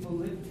think people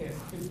live past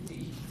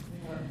 50.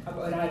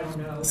 But I don't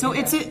know.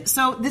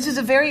 So this is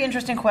a very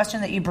interesting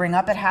question that you bring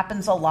up. It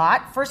happens a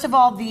lot. First of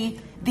all, the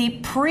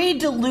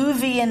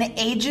pre-Diluvian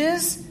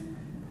ages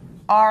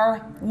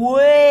are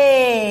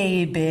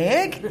way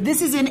big.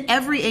 This is in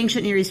every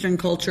ancient Near Eastern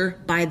culture,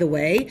 by the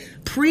way.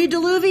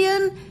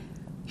 Pre-Diluvian,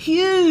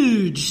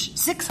 huge.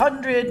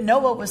 600,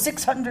 Noah was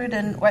 600,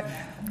 and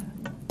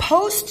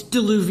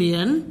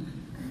post-Diluvian,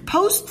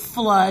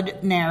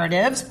 post-flood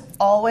narratives,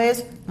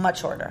 always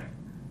much shorter.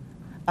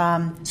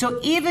 So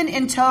even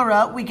in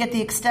Torah, we get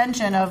the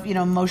extension of,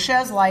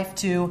 Moshe's life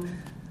to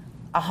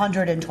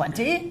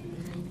 120,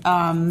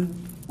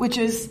 which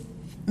is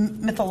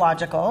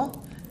mythological,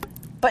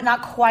 but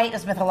not quite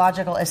as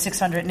mythological as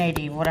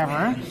 680,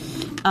 whatever.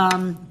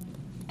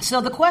 So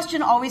the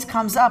question always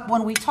comes up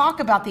when we talk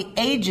about the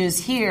ages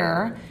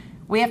here.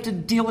 We have to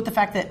deal with the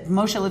fact that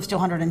Moshe lives to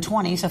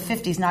 120, so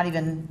 50 is not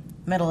even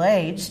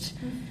middle-aged.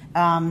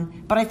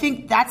 But I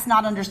think that's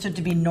not understood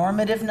to be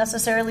normative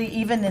necessarily,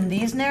 even in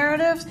these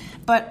narratives.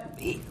 But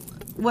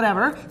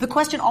whatever. The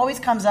question always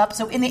comes up.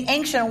 So in the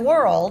ancient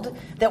world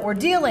that we're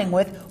dealing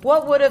with,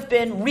 what would have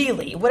been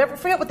really,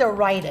 forget what they're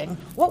writing,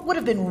 what would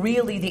have been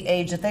really the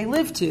age that they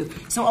lived to?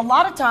 So a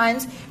lot of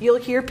times you'll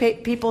hear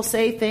people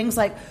say things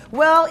like,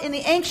 well, in the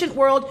ancient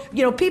world,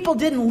 people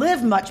didn't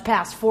live much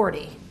past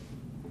 40.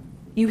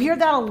 You hear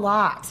that a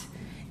lot.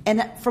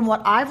 And from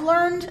what I've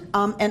learned,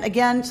 and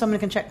again, someone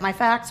can check my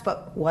facts,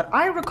 but what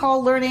I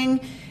recall learning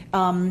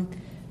in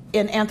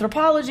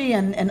anthropology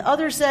and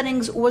other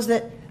settings was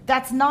that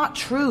that's not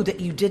true, that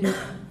you didn't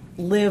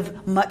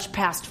live much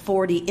past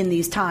 40 in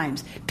these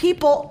times.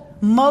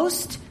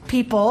 Most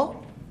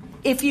people,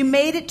 if you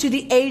made it to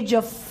the age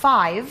of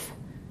 5,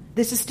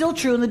 This is still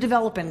true in the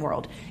developing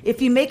world.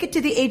 If you make it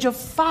to the age of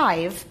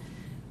 5,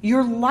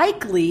 you're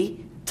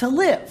likely to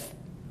live.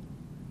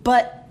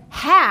 But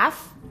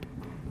half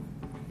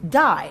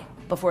die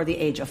before the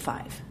age of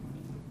 5.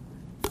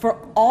 For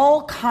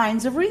all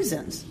kinds of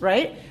reasons,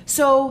 right?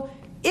 So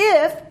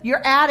if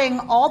you're adding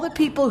all the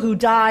people who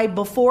die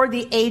before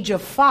the age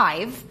of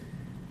 5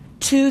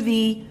 to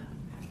the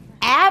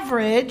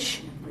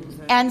average,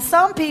 and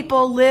some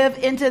people live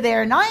into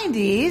their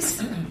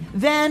 90s,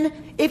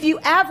 then if you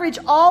average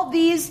all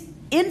these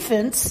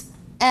infants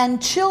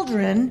and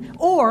children,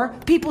 or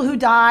people who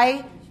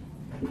die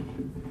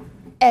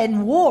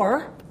in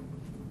war,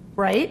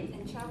 right?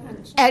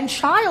 And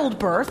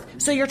childbirth,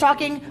 so you're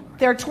talking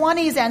their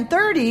 20s and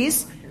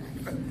 30s,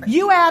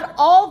 you add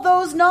all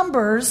those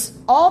numbers,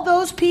 all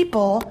those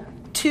people,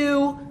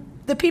 to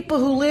the people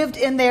who lived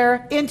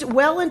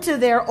well into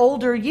their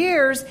older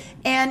years,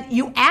 and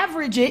you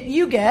average it,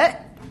 you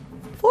get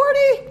 40.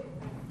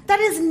 That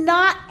is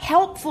not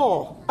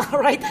helpful, all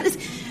right? That is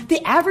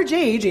the average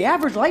age, the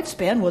average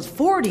lifespan was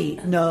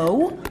 40.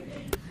 No.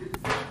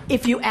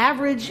 If you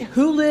average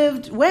who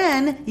lived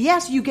when,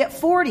 yes, you get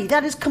 40.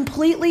 That is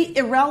completely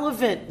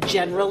irrelevant,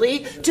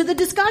 generally, to the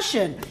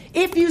discussion.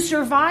 If you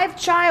survived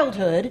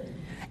childhood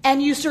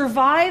and you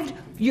survived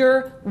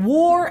your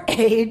war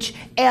age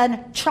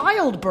and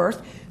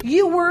childbirth,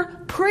 you were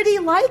pretty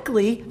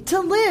likely to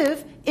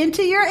live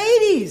into your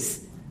 80s.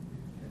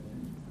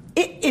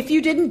 If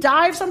you didn't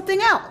die of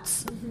something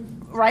else,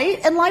 right?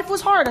 And life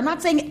was hard. I'm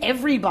not saying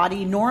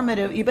everybody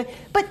normative,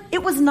 but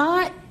it was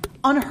not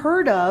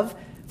unheard of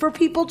for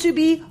people to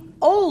be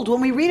old. When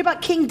we read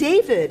about King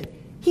David,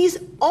 he's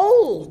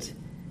old.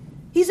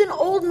 He's an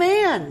old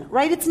man,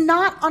 right? It's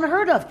not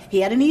unheard of.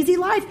 He had an easy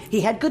life. He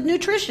had good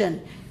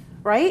nutrition,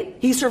 right?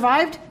 He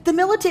survived the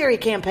military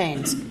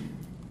campaigns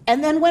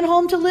and then went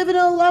home to live in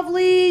a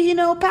lovely,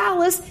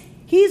 palace.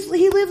 He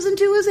lives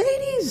into his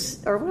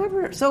 80s or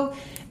whatever. So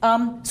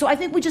I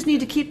think we just need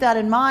to keep that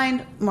in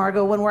mind,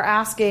 Margot, when we're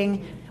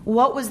asking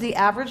what was the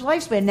average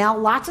lifespan. Now,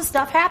 lots of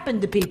stuff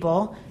happened to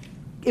people.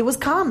 It was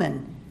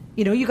common.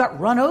 You got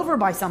run over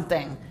by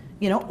something,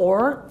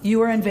 or you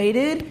were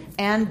invaded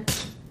and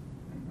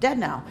dead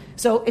now.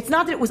 So it's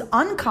not that it was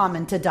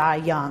uncommon to die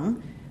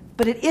young,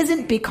 but it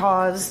isn't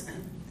because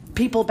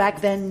people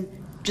back then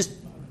just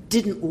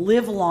didn't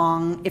live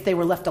long if they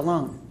were left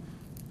alone.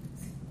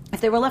 If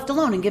they were left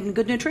alone and given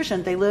good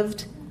nutrition, they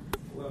lived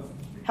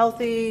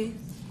healthy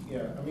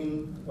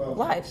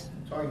lives.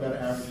 Talking about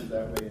averages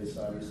that way is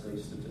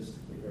obviously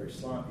statistically very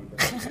sloppy,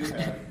 but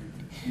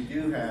you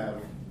do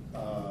have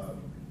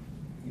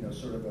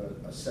sort of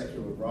a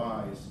secular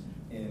rise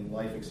in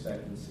life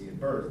expectancy at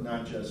birth,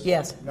 not just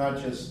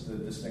the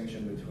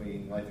distinction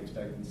between life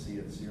expectancy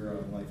at 0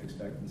 and life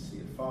expectancy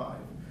at 5,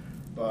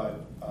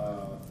 but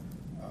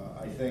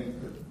I think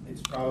that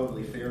it's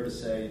probably fair to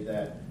say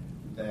that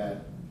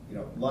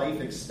life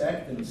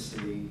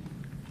expectancy,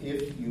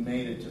 if you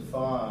made it to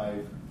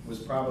 5, was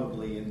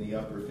probably in the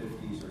upper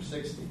 50s or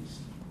 60s.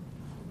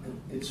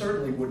 It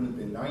certainly wouldn't have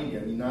been 90. I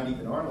mean, not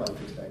even our life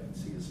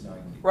expectancy is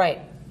 90. Right.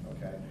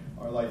 Okay.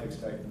 Our life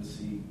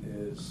expectancy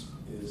is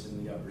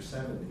in the upper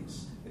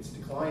 70s. It's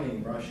declining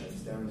in Russia.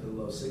 It's down into the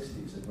low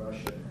 60s in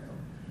Russia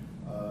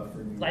now.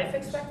 Life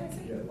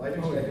expectancy? Yeah, life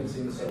expectancy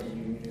in the Soviet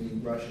Union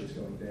in Russia is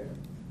going down.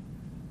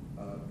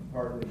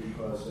 Partly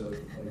because of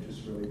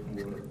just really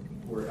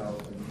poor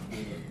health and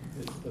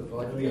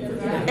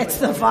It's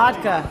the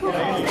vodka.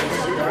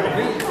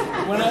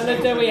 When I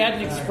lived there, we had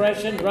an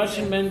expression: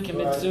 Russian men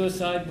commit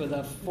suicide with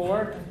a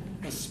fork,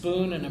 a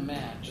spoon, and a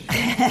match.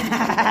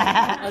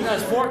 No,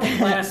 it's fork, and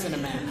glass, and a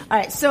match. All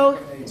right. So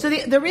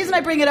the reason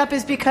I bring it up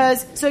is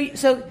because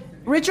so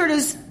Richard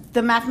is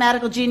the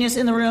mathematical genius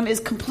in the room,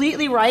 is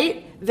completely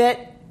right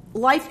that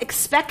life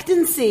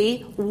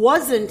expectancy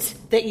wasn't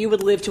that you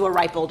would live to a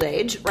ripe old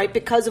age, right?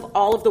 Because of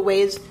all of the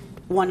ways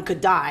one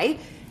could die.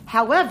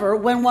 However,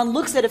 when one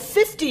looks at a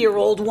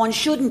 50-year-old, one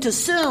shouldn't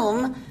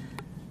assume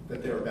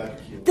that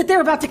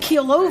they're about to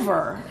keel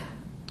over,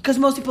 because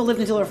most people lived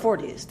until their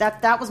 40s.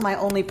 That was my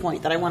only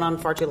point that I went on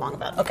far too long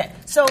about. Okay,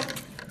 so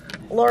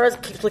Laura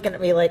keeps looking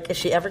at me like, is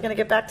she ever going to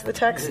get back to the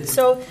text?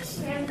 So,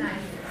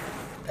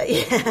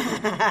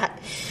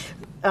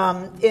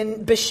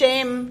 in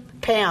B'Shem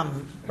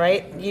Pam,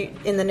 right?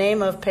 In the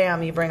name of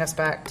Pam, you bring us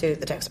back to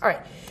the text. All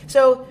right,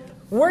 so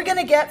we're going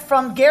to get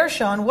from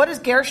Gershon. What does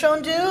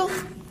Gershon do?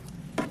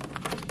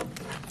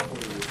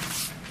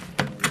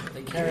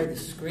 Carry the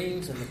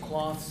screens and the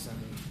cloths and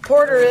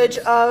porterage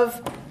of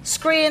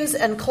screens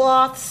and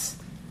cloths.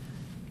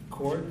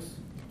 Cords.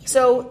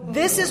 So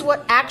this is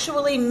what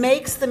actually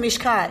makes the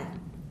Mishkan,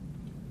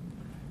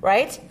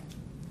 right?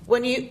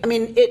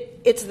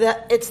 It's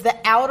the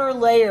outer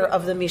layer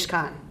of the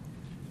Mishkan,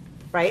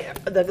 right?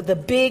 The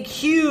big,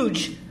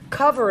 huge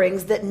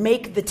coverings that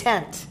make the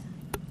tent,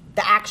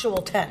 the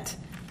actual tent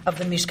of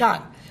the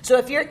Mishkan. So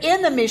if you're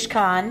in the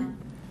Mishkan,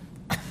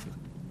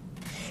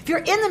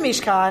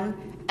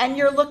 and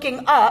you're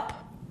looking up,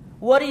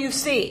 what do you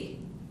see?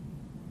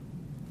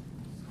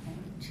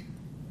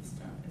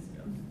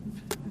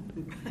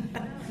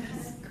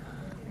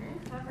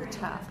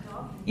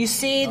 You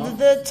see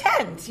the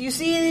tent. You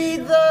see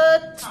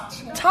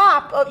the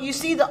top. You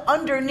see the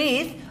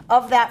underneath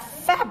of that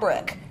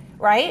fabric,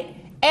 right?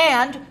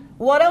 And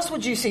what else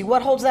would you see?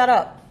 What holds that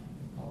up?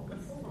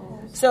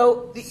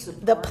 So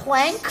the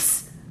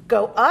planks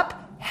go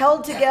up,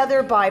 held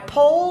together by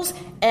poles,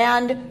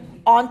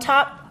 and on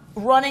top,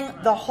 running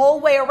the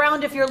whole way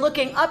around. If you're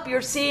looking up,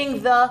 you're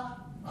seeing the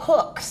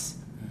hooks.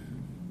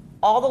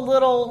 All the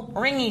little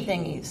ringy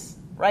thingies,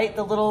 right?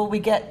 We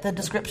get the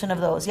description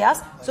of those,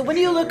 yes? So when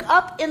you look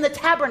up in the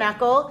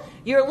tabernacle,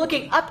 you're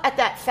looking up at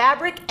that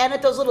fabric and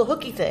at those little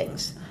hooky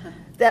things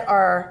that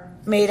are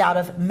made out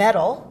of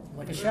metal.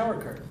 Like a shower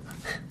curtain.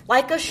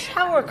 Like a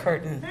shower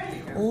curtain.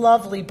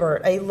 Lovely,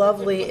 Bert. A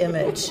lovely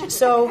image.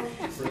 So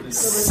for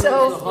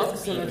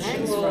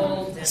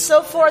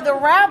the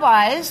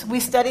rabbis,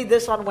 we studied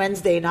this on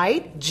Wednesday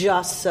night.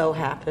 Just so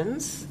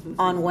happens,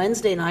 on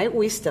Wednesday night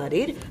we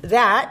studied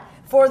that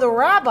for the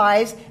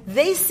rabbis,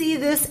 they see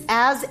this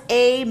as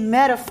a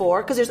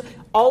metaphor, because there's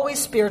always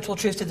spiritual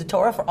truths to the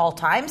Torah for all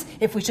times.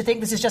 If we should think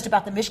this is just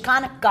about the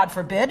Mishkan, God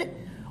forbid.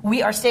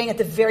 We are staying at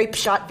the very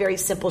pshat, very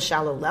simple,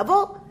 shallow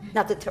level.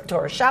 Not that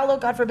Torah is shallow,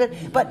 God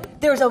forbid. But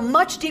there's a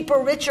much deeper,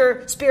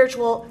 richer,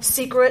 spiritual,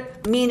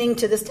 secret meaning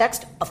to this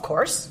text, of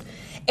course.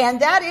 And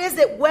that is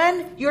that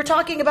when you're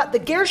talking about the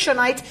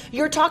Gershonites,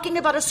 you're talking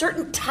about a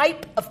certain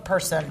type of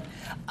person,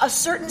 a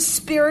certain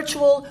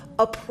spiritual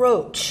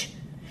approach.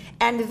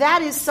 And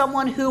that is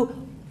someone who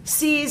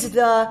sees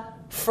the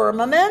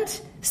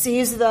firmament,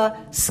 sees the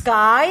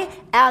sky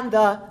and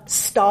the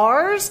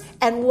stars.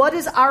 And what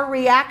is our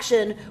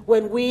reaction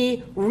when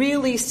we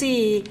really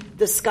see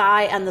the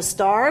sky and the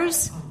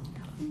stars?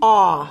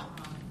 Awe.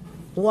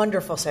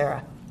 Wonderful,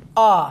 Sarah.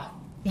 Awe.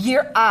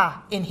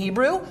 Yir'ah in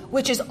Hebrew,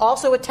 which is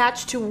also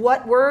attached to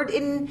what word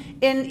in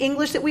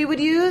English that we would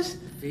use?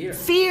 Fear.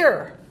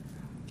 Fear.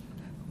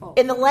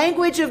 In the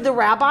language of the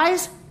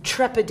rabbis,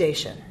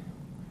 trepidation.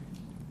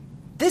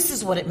 This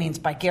is what it means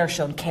by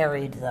Gershon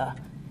carried the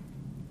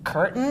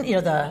curtain,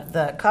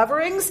 the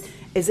coverings,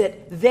 is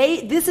that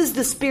this is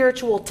the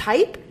spiritual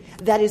type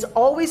that is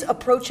always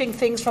approaching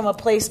things from a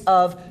place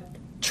of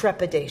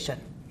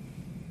trepidation.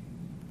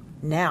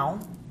 Now,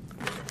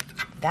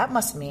 that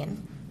must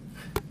mean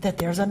that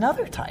there's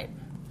another type.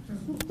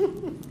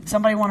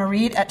 Somebody want to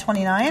read at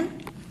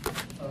 29?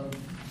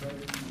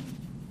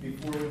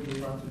 Before we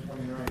move on to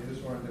 29, I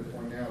just wanted to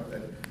point out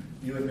that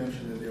you had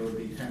mentioned that there would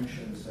be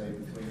tension, say,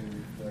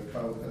 between the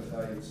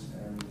Kohathites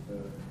and the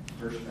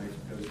Gershonites,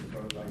 because the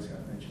Kohathites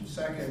got mentioned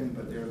second,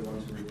 but they're the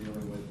ones who are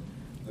dealing with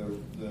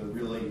the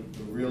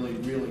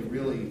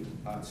really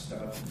hot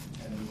stuff.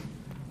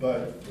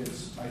 But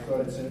I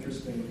thought it's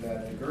interesting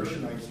that the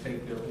Gershonites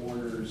take their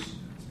orders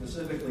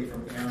specifically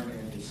from Aaron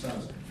and his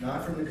sons,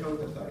 not from the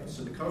Kohathites.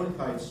 So the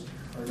Kohathites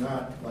are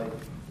not like,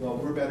 well,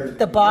 we're better than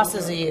the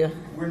bosses of you.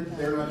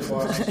 They're not the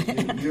bosses of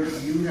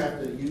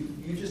you.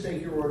 You just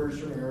take your orders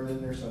from Aaron and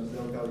their sons.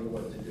 They'll tell you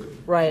what to do.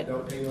 Right.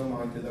 Don't pay no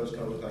mind to those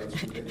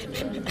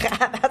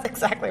Kohathites. That's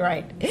exactly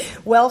right.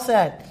 Well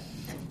said.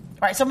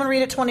 All right, someone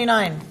read it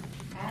 29. As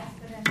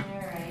for the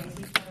Merarites,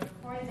 you shall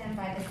record them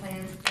by the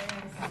clans of their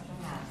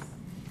ancestral house.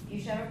 You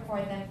shall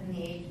record them from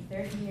the age of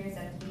 30 years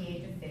up to the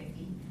age of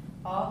 50,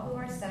 all who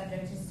are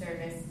subject to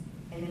service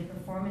in the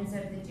performance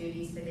of the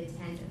duties for the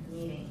tent of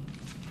meeting.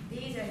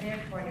 These are their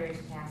quarterage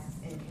tasks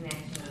in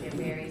connection with their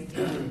various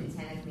duties in the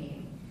tent of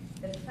meeting: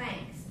 the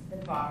planks, the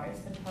bars,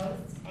 the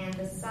posts, and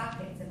the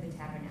sockets of the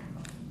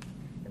tabernacle,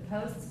 the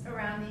posts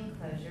around the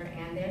enclosure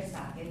and their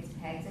sockets,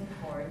 pegs, and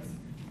cords,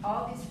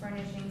 all these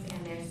furnishings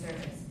and their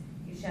service.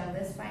 You shall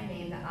list by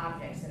name the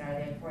objects that are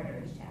their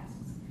quarterage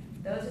tasks.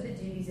 Those are the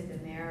duties of the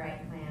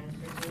Merarite clans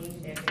pertaining to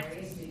their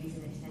various duties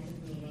in the tent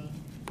of meeting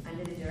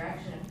under the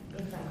direction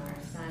of Ithamar,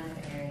 son of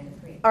Aaron the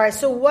priest. All right,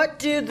 so what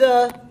do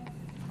the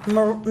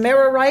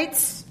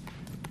Merarites,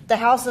 the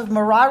house of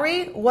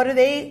Merari, what do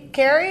they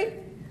carry?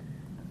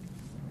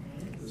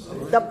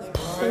 The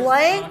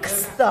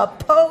planks, the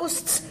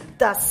posts,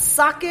 the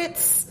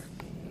sockets,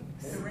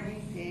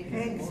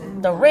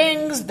 the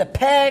rings, the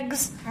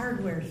pegs,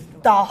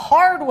 the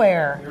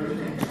hardware.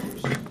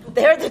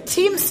 They're the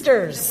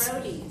teamsters.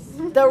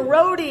 The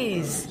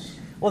roadies.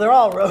 Well, they're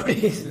all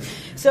roadies.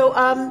 So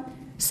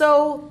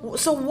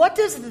what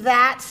does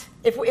that?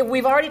 If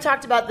we've already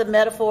talked about the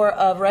metaphor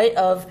of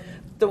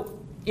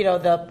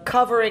the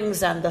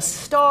coverings and the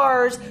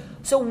stars.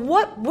 So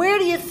where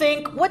do you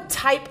think, what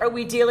type are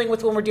we dealing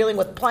with when we're dealing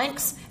with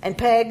planks and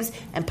pegs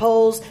and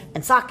poles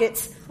and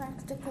sockets?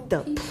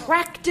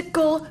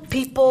 Practical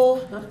people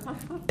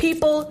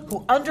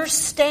who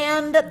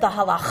understand the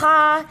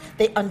halacha,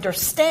 they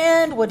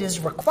understand what is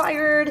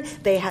required,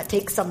 they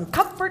take some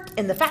comfort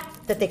in the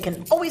fact that they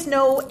can always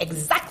know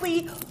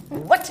exactly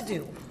what to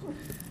do.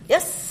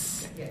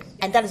 Yes?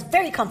 And that is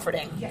very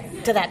comforting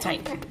to that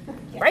type.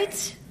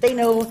 Right? They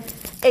know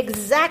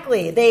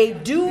exactly. They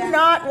do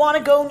not want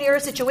to go near a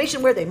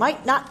situation where they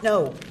might not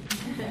know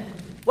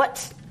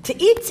what to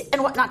eat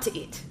and what not to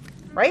eat.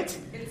 Right?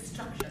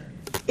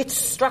 It's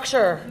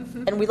structure.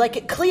 And we like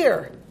it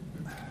clear.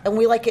 And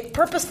we like it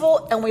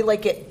purposeful. And we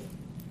like it...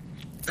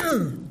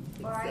 Or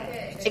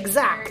I could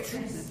exact.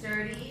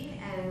 Sturdy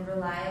and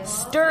reliable.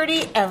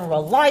 Sturdy and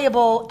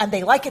reliable, and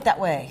they like it that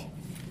way.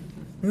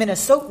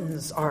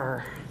 Minnesotans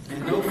are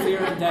And no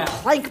fear and doubt.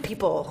 plank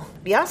people.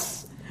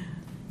 Yes?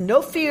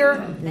 No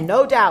fear,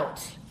 no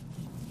doubt.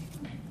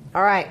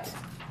 All right.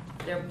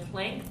 They're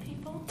plank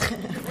people?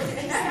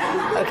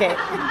 Okay.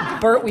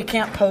 Bert, we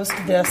can't post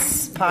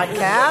this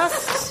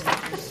podcast.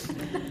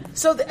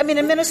 So,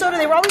 in Minnesota,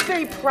 they were always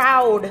very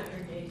proud.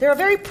 They're a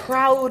very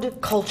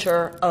proud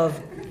culture of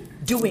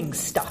doing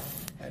stuff.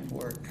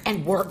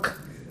 And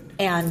work.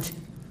 And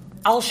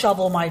I'll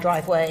shovel my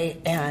driveway,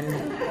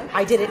 and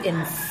I did it in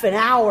an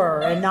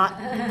hour and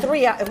not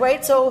 3 hours,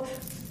 right? So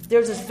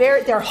there's this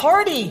they're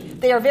hardy.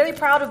 They are very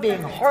proud of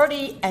being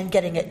hardy and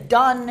getting it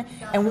done.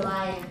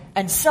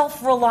 And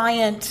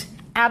self-reliant.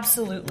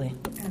 Absolutely.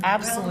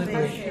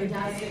 Absolutely.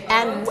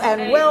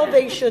 And well,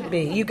 they should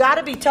be. You got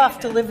to be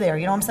tough to live there.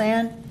 You know what I'm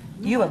saying?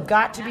 You have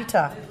got to be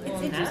tough.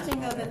 It's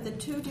interesting, though, that the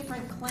two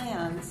different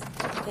clans,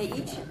 they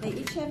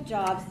each have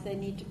jobs they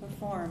need to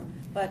perform,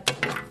 but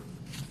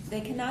they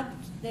cannot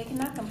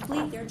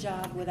complete their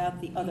job without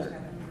the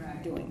other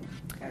doing.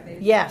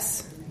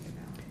 Yes.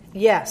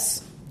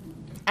 Yes.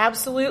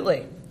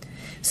 Absolutely.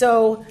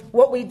 So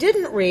what we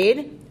didn't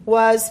read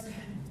was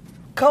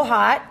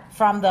Kohat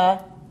from the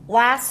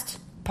last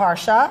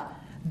Parsha.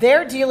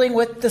 They're dealing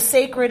with the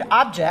sacred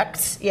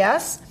objects,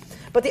 yes?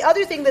 But the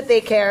other thing that they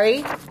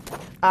carry,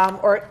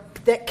 or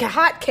that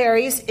Kohat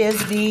carries,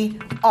 is the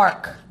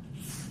ark.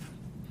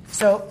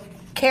 So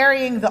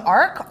carrying the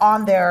ark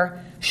on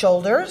their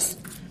shoulders.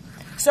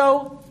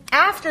 So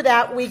after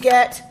that, we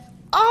get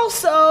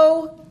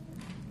also,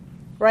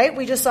 right?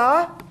 We just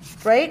saw,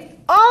 right?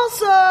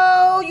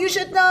 Also, you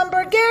should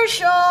number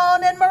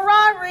Gershon and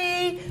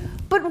Merari.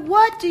 But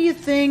what do you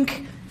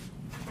think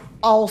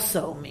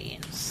also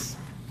means?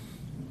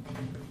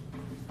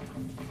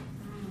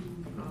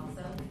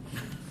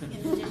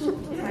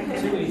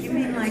 You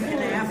mean like an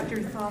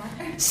afterthought?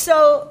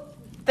 So,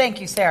 thank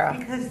you, Sarah.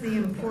 Because the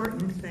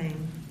important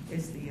thing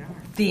is the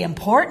ark. The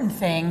important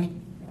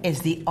thing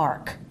is the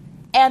ark.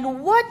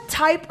 And what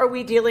type are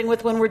we dealing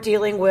with when we're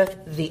dealing with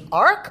the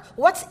ark?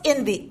 What's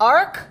in the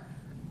ark?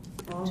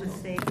 All the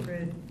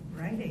sacred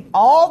writings.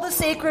 All the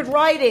sacred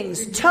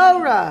writings,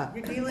 Torah.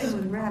 You're dealing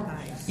with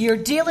rabbis. You're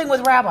dealing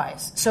with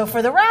rabbis. So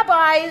for the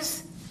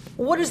rabbis,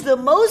 what is the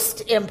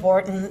most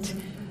important,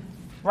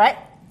 right?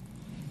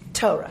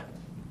 Torah.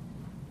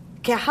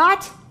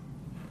 Kehat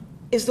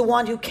is the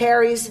one who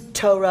carries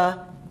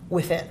Torah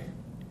within,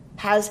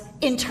 has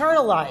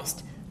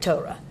internalized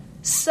Torah,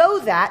 so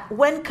that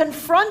when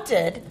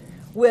confronted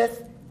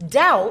with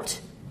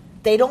doubt,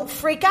 they don't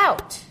freak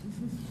out.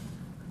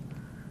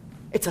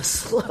 It's a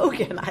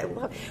slogan I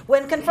love.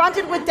 When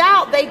confronted with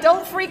doubt, they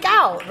don't freak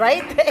out,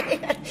 right?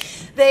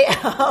 They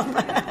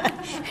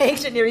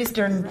Asian Near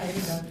Eastern,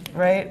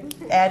 right?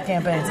 Ad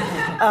campaigns.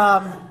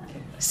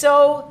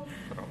 So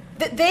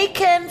they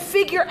can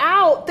figure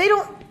out. They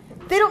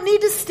don't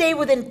need to stay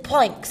within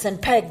planks and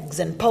pegs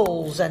and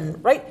poles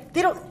and right.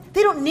 They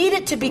don't need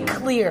it to be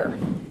clear.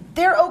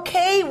 They're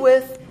okay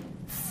with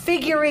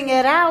figuring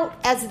it out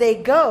as they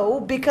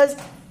go because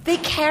they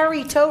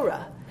carry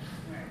Torah.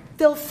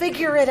 They'll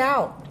figure it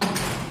out,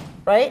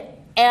 right?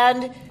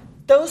 And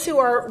those who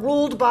are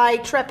ruled by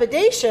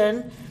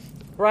trepidation,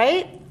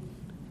 right?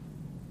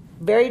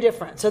 Very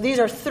different. So these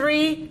are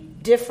three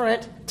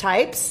different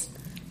types.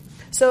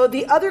 So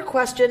the other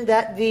question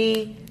that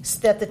the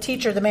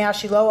teacher, the Mei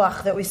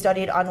HaShiloach that we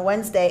studied on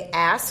Wednesday,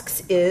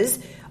 asks is,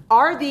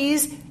 are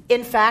these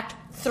in fact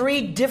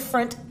three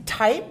different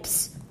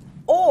types,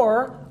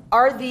 or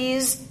are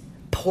these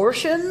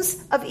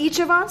portions of each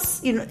of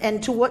us?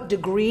 And to what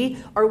degree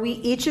are we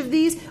each of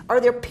these? Are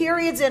there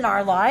periods in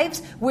our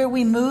lives where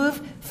we move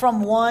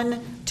from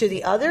one to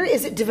the other?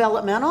 Is it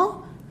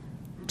developmental?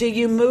 Do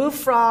you move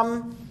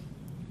from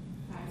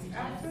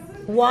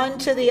one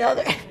to the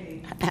other?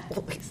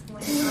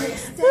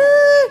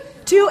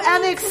 To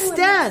an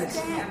extent.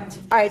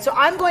 All right, so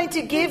I'm going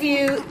to give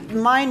you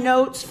my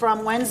notes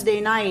from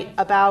Wednesday night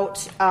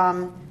about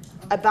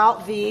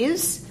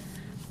these.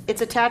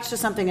 It's attached to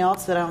something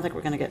else that I don't think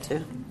we're going to get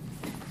to.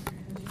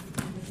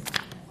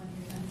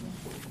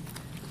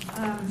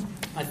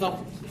 I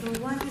thought The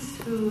ones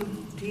who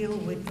deal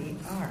with the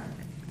ark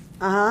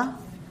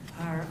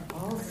are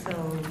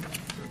also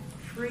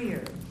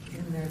freer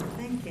in their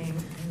thinking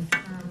in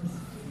terms,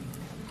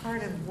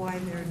 part of why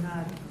they're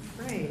not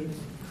afraid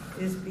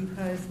is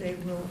because they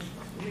will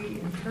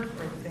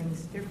reinterpret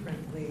things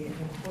differently in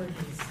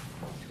accordance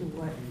to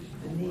what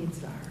the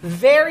needs are.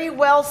 Very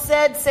well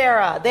said,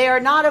 Sarah. They are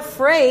not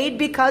afraid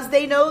because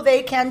they know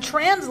they can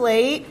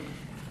translate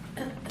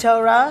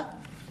Torah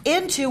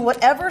into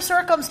whatever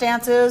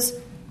circumstances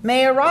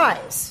may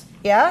arise.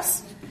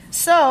 Yes?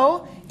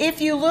 So,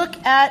 if you look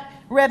at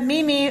Reb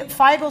Mimi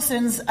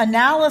Feigelson's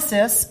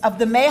analysis of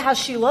the Mei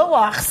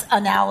HaShiloach's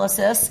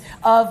analysis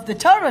of the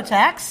Torah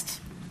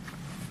text,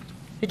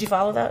 did you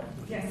follow that?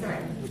 Yes, sorry.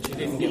 which you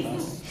didn't give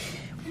us.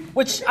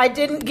 Which I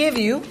didn't give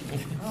you.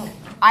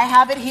 I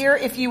have it here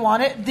if you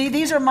want it.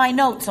 These are my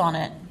notes on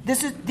it.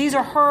 These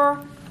are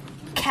her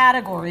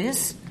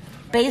categories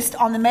based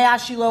on the Mei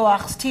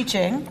HaShiloach's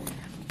teaching.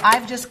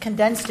 I've just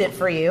condensed it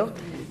for you.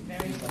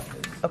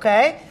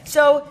 Okay?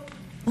 So,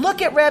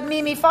 look at Reb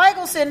Mimi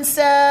Feigelson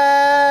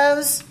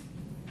says,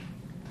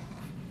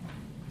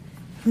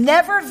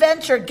 never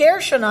venture,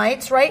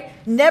 Gershonites, right?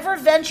 Never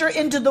venture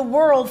into the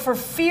world for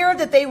fear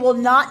that they will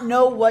not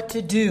know what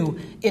to do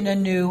in a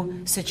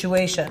new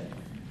situation.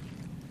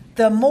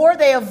 The more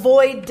they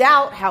avoid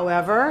doubt,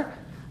 however,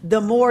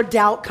 the more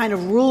doubt kind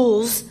of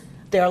rules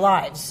their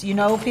lives. You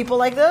know people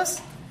like this?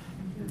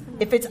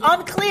 If it's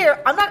unclear,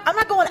 I'm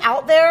not going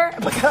out there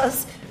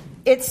because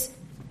it's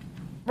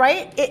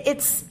right?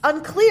 It's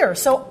unclear.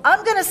 So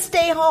I'm going to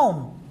stay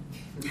home.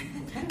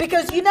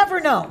 Because you never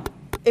know.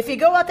 If you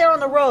go out there on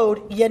the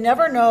road, you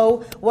never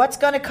know what's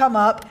going to come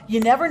up. You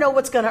never know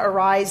what's going to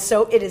arise.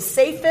 So it is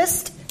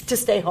safest to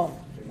stay home.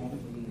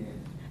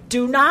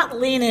 Do not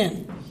lean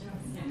in.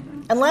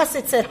 Unless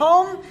it's at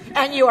home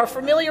and you are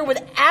familiar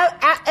with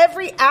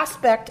every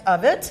aspect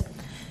of it.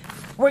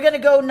 We're going to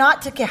go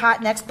not to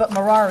Kehat next, but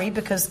Merari,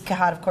 because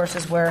Kehat, of course,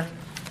 is where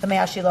the Mei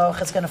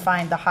HaShiloach is going to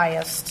find the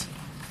highest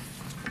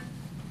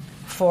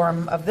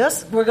form of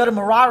this. We'll go to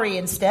Merari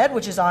instead,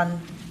 which is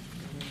on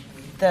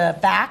the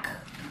back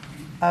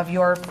of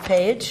your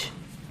page.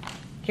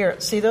 Here,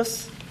 see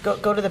this?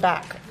 Go to the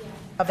back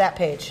of that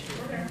page.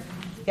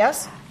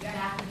 Yes?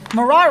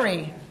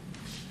 Merari.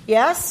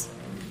 Yes?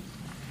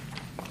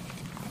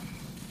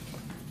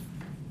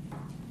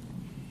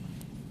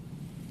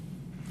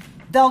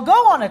 They'll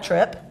go on a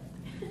trip,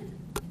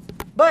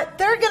 but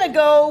they're going to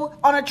go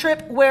on a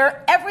trip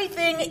where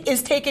everything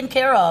is taken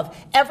care of.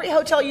 Every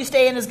hotel you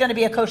stay in is going to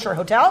be a kosher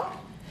hotel.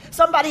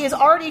 Somebody has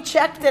already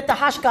checked that the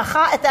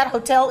hashgacha at that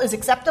hotel is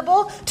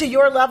acceptable to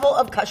your level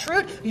of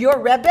kashrut. Your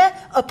Rebbe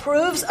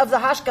approves of the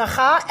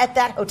hashgacha at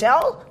that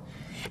hotel.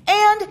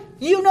 And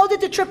you know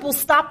that the trip will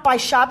stop by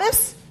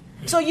Shabbos,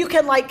 so you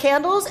can light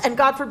candles and,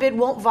 God forbid,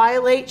 won't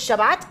violate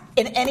Shabbat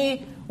in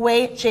any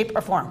way, shape,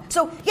 or form.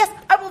 So, yes,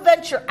 I will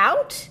venture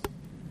out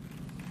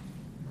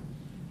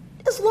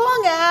as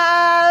long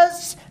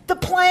as the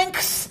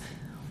planks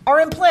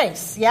are in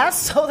place,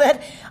 yes, so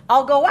that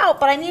I'll go out,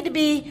 but I need to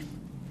be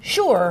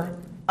sure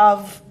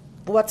of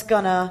what's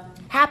going to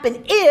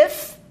happen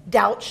if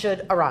doubt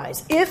should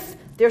arise, if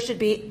there should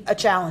be a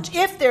challenge,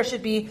 if there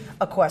should be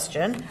a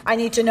question. I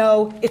need to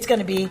know it's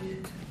going to be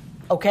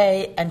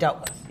okay and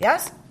dealt with,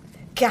 yes?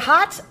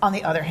 Kehat, on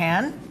the other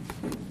hand,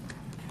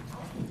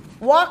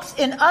 walks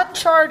in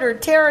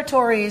uncharted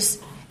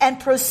territories and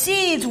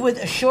proceeds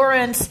with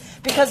assurance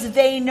because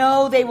they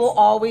know they will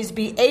always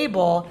be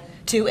able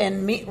to,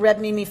 in Reb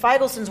Mimi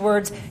Feigelson's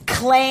words,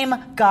 claim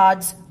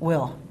God's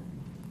will.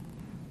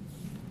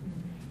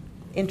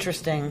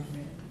 Interesting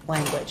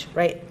language,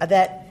 right?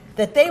 That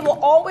they will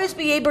always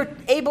be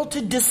able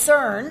to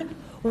discern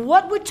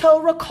what would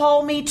Torah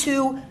call me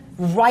to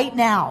right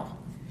now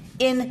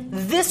in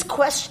this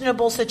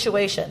questionable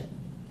situation.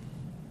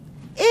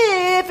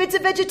 If it's a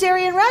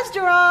vegetarian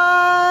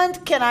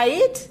restaurant, can I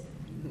eat?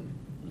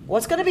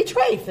 What's going to be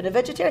treif in a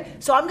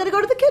vegetarian? So I'm going to go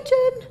to the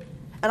kitchen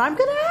and I'm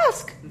going to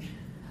ask.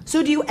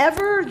 So do you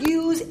ever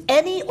use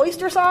any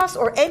oyster sauce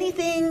or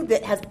anything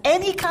that has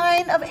any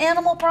kind of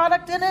animal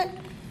product in it?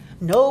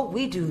 No,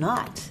 we do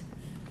not.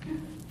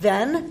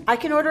 Then I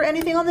can order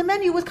anything on the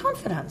menu with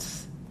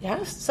confidence.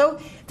 Yes? So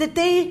that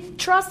they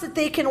trust that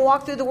they can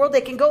walk through the world, they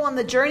can go on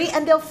the journey,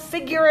 and they'll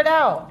figure it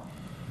out.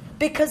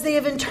 Because they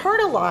have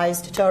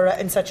internalized Torah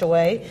in such a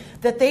way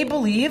that they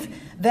believe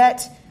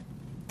that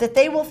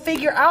they will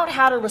figure out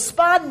how to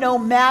respond no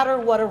matter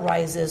what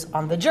arises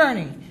on the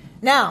journey.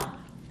 Now,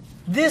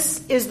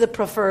 this is the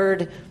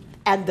preferred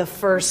and the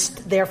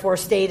first, therefore,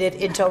 stated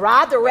in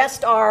Torah. The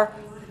rest are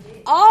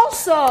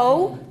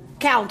also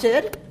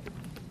counted,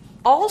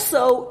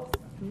 also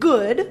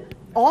good,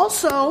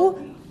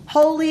 also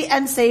holy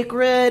and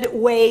sacred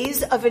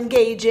ways of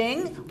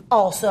engaging,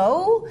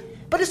 also.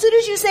 But as soon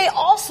as you say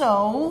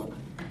also,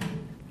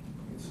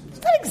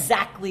 it's not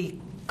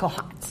exactly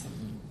Kohat,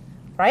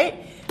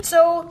 right?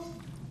 So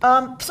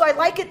I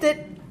like it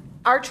that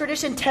our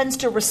tradition tends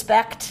to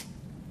respect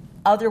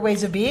other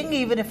ways of being,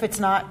 even if it's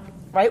not,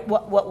 right,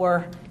 what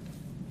we're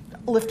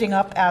lifting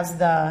up as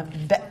the,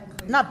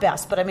 not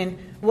best, but I mean,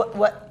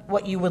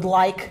 what you would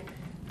like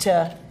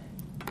to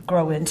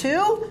grow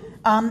into.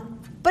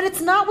 But it's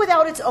not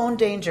without its own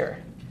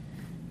danger.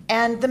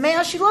 And the Mei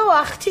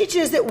HaShiloach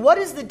teaches that what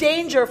is the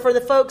danger for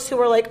the folks who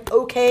are like,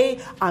 okay,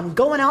 I'm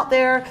going out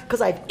there because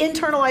I've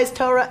internalized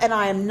Torah and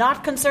I am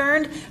not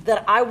concerned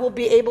that I will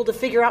be able to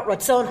figure out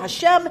Ratzon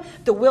Hashem,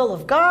 the will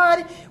of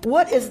God.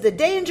 What is the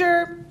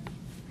danger?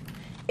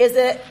 Is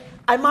that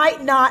I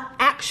might not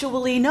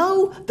actually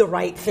know the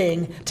right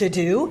thing to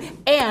do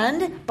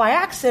and by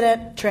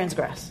accident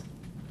transgress.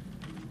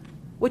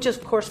 Which is,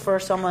 of course, for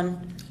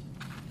someone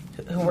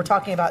who we're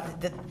talking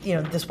about,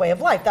 this way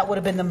of life, that would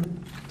have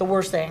been the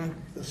worst thing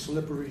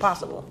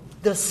possible.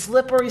 The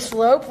slippery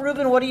slope.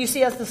 Reuben, what do you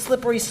see as the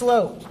slippery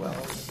slope? Well,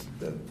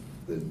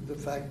 the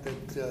fact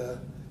that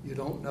you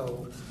don't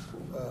know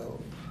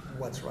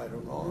what's right or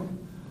wrong,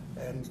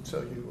 and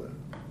so you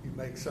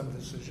make some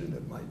decision,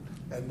 it might,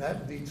 and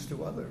that leads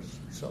to others.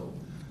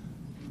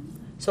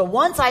 So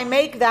once I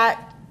make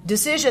that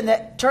decision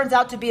that turns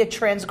out to be a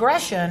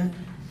transgression,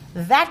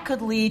 that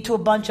could lead to a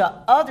bunch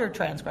of other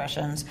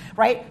transgressions,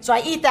 right? So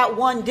I eat that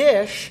one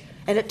dish,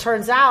 and it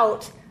turns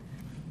out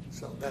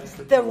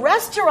the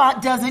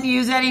restaurant doesn't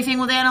use anything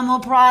with animal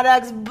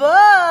products,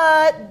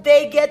 but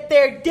they get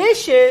their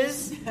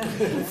dishes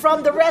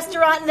from the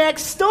restaurant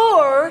next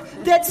door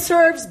that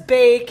serves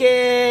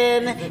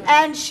bacon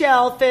and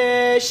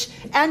shellfish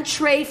and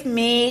trafe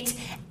meat,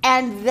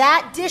 and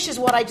that dish is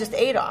what I just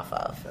ate off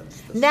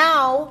of.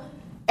 Now,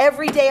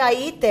 every day I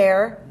eat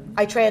there,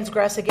 I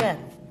transgress again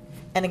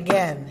and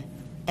again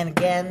and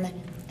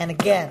again and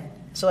again.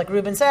 So like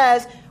Reuben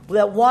says,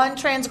 that one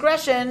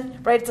transgression,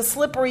 right, it's a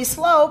slippery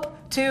slope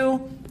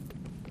to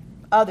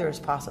others,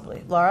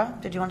 possibly. Laura,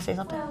 did you want to say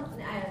something? Well,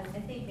 I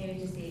think maybe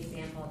just the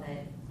example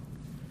that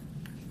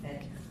I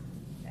don't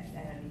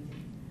need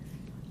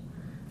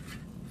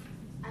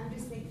to. I'm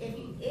just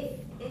thinking,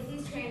 if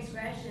these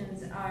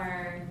transgressions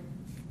are,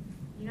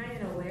 you're not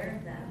even aware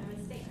of them.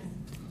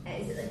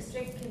 Is it like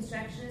strict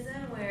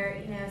constructionism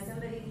where,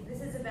 somebody,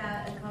 this is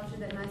about a culture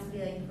that must be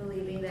like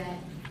believing that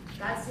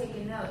God's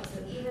taking notes.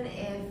 So even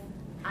if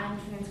I'm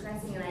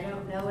transgressing and I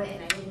don't know it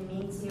and I didn't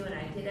mean to and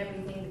I did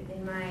everything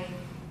in my,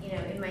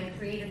 in my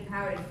creative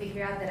power to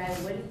figure out that I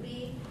wouldn't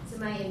be, so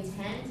my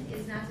intent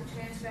is not to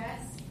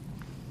transgress,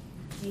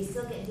 do you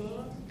still get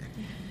dinged?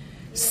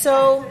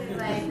 So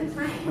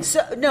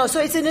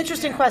it's an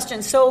interesting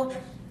question. So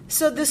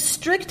the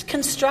strict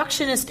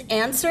constructionist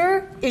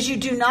answer is you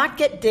do not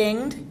get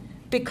dinged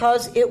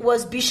because it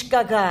was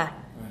bishgaga.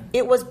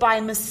 It was by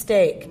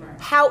mistake.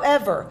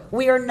 However,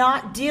 we are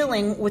not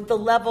dealing with the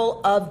level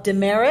of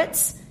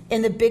demerits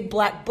in the big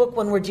black book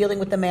when we're dealing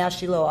with the Mea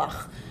Shiloach.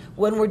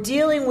 When we're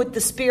dealing with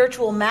the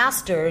spiritual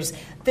masters,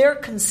 their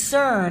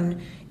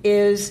concern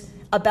is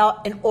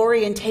about an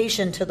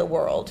orientation to the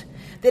world.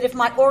 That if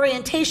my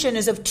orientation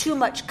is of too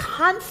much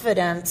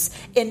confidence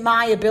in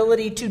my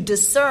ability to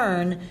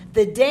discern,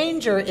 the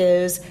danger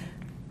is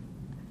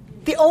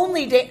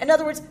in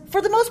other words,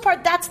 for the most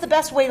part, that's the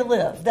best way to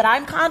live. That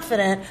I'm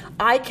confident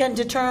I can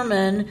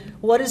determine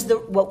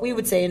what we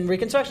would say in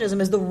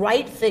Reconstructionism is the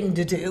right thing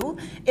to do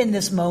in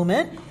this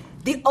moment.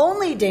 The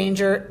only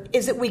danger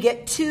is that we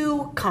get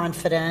too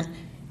confident,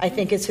 I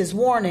think is his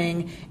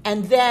warning,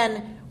 and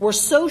then we're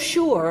so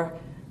sure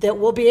that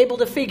we'll be able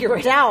to figure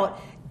it out,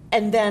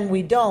 and then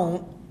we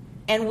don't,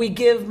 and we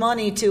give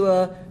money to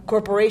a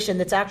corporation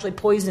that's actually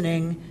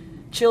poisoning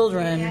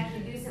children. You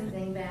actually do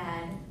something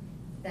bad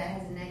that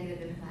has a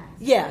negative impact.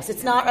 Yes,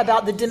 it's not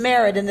about the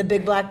demerit in the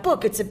big black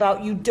book. It's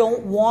about you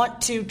don't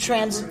want to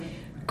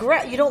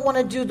you don't want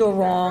to do the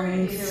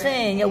wrong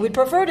thing. We'd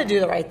prefer to do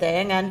the right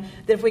thing, and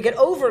that if we get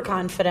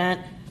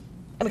overconfident,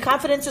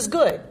 confidence is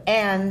good,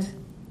 and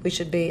we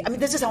should be.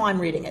 This is how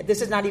I'm reading it.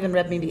 This is not even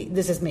Reb Mimi.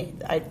 This is me.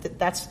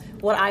 That's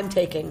what I'm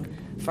taking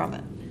from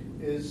it.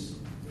 Is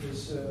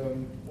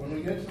when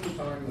we get to the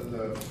time of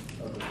the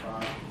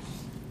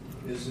prophets,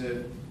 is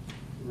it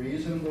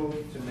reasonable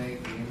to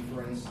make the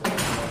inference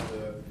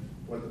that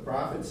what the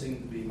prophets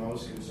seem to be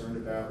most concerned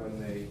about when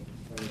they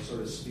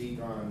sort of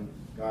speak on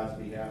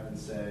God's behalf and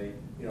say,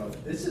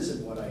 this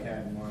isn't what I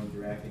had in mind,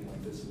 you're acting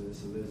like this or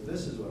this or this,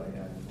 this is what I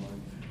had in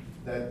mind,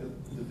 that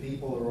the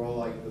people are all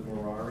like the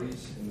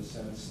Meraris in the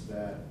sense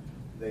that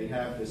they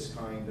have this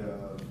kind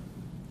of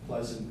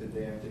pleasant,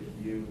 pedantic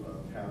view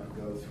of how to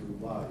go through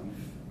life,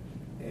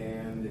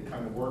 and it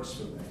kind of works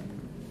for them,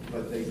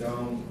 but they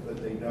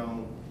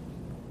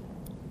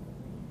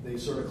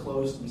sort of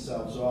close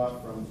themselves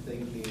off from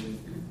thinking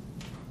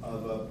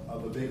of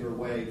a bigger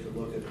way to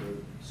look at the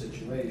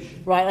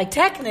situation. Right, like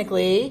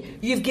technically,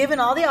 you've given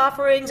all the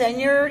offerings and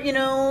your,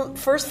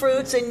 first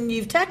fruits, and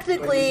you've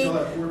technically... But you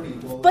still have poor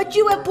people. But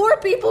you have poor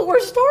people who are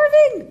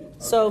starving. Okay.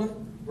 So...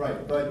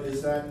 Right, but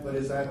is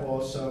that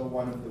also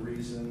one of the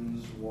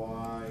reasons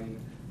why,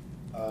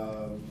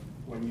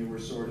 when you were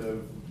sort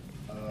of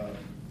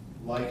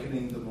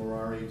likening the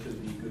Merari to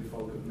the good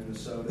folk of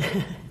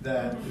Minnesota,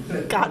 that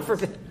God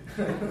forbid.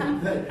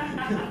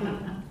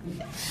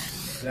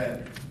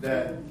 that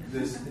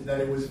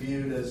it was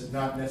viewed as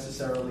not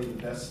necessarily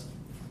the best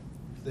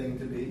thing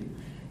to be?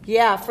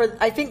 Yeah,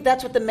 I think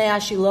that's what the Mea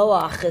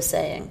Shiloach is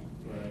saying.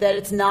 Right. That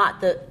it's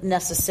not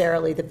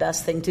necessarily the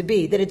best thing to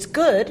be. That it's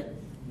good.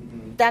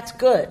 Mm-hmm. That's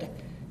good.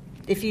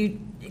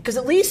 Because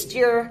at least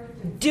you're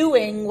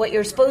doing what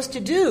you're supposed to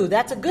do.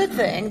 That's a good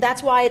thing.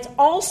 That's why it's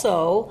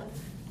also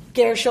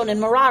Gershon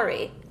and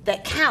Merari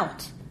that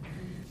count.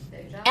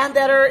 And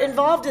that are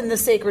involved in the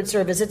sacred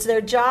service. It's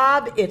their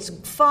job, it's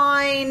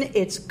fine,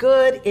 it's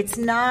good, it's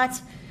not.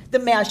 The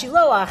Mea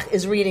Shiloach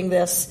is reading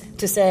this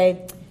to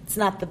say, it's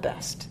not the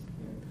best.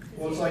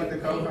 Well, it's like the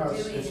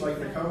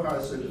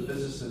Kohas are the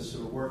physicists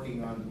who are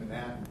working on the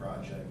Manhattan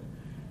Project,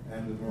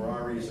 and the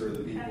Meraris are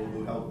the people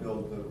who help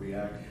build the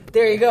reactor.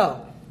 There you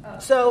go.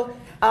 So,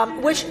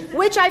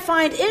 which I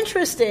find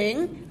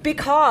interesting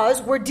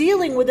because we're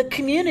dealing with a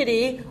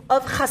community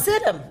of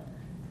Hasidim.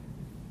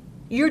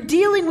 You're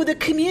dealing with a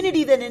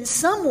community that in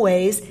some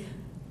ways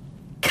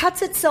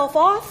cuts itself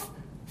off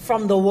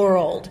from the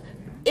world.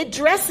 It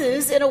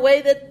dresses in a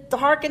way that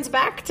harkens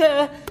back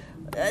to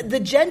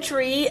the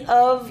gentry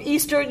of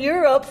Eastern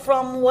Europe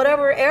from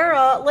whatever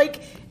era.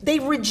 Like, they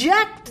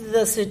reject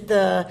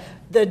the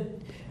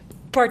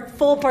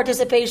full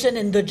participation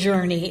in the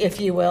journey,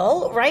 if you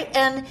will, right?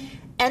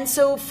 And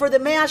so for the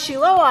Mea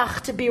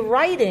Shiloach to be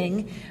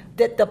writing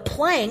that the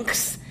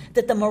planks,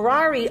 that the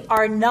Merari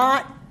are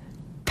not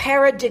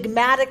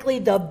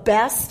paradigmatically the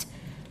best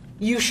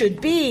you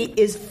should be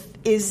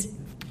is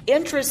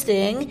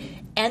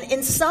interesting and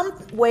in some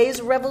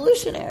ways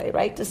revolutionary,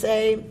 right? To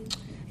say,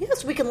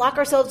 yes, we can lock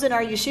ourselves in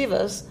our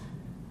yeshivas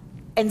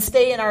and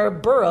stay in our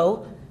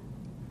borough,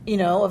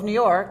 of New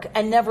York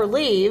and never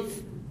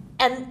leave.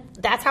 And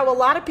that's how a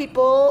lot of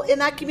people in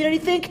that community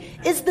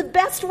think is the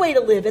best way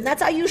to live, and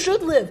that's how you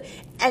should live.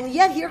 And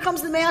yet here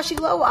comes the Mea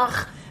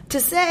Shiloach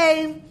to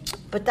say,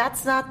 but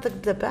that's not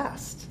the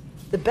best.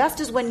 The best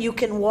is when you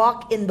can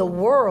walk in the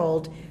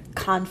world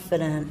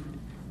confident,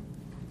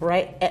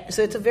 right?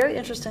 So it's a very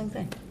interesting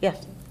thing.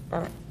 Yes,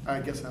 Robert. I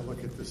guess I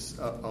look at this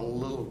a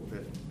little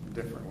bit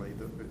differently.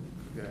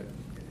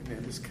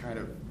 And this kind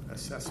of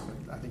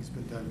assessment, I think, has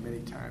been done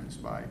many times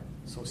by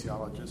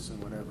sociologists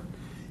and whatever.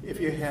 If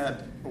you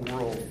had a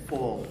world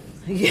full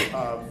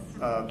of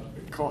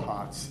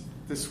Kohats,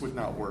 this would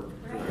not work.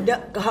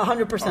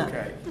 100%.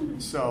 Okay.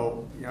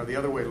 So, the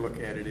other way to look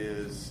at it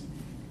is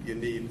you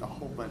need a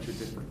whole bunch of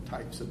different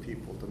types of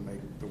people to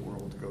make the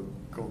world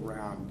go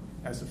round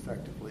as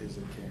effectively as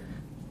it can.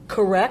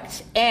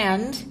 Correct.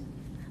 And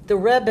the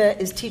Rebbe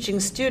is teaching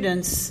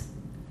students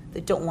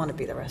that don't want to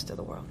be the rest of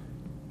the world.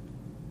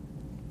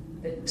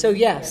 So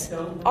yes.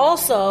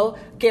 Also,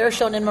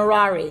 Gershon and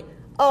Merari.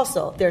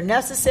 Also, they're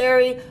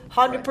necessary,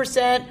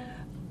 100%.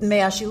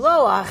 Mea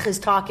Shiloach is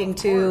talking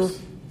to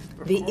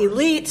the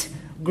elite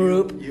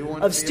group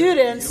of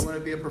students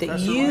that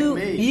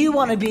you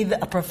want to be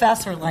a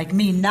professor like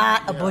me,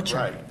 not a butcher.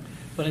 Right.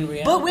 But in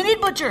reality, but we need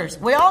butchers.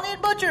 We all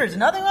need butchers.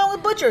 Nothing wrong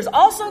with butchers.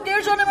 Also,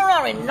 Gershon and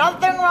Merari.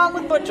 Nothing wrong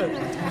with butchers,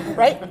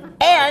 right?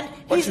 And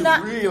he's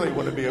not. But you really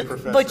want to be a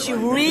professor. But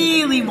you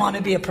really want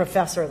to be a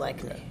professor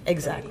like me.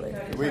 Exactly.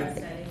 We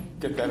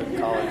get that in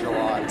college a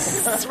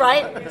lot.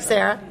 Right,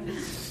 Sarah?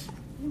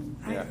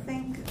 I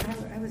think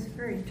I was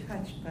very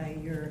touched by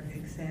your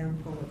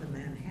example of the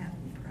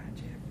Manhattan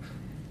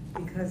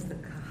Project, because the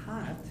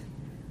Kahat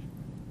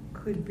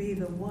could be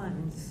the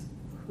ones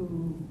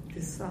who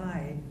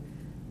decide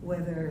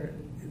whether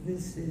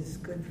this is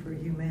good for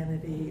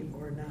humanity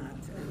or not,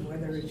 and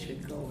whether it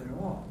should go at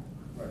all,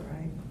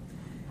 right?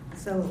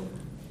 So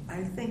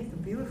I think the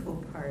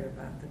beautiful part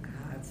about the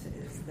Kahats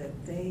is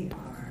that they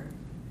are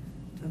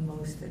the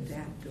most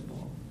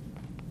adaptable,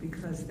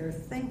 because they're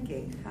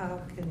thinking,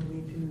 how can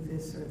we do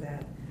this or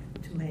that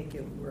to make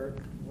it work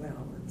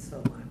well, and so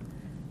on.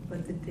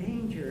 But the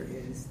danger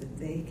is that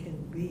they can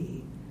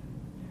be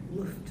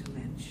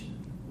Luftmenschen.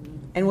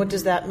 And what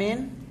does that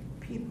mean?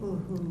 People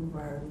who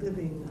are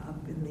living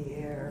up in the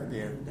air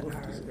and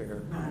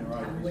are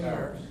not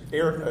aware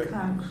of the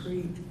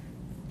concrete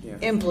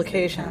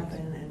implication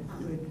and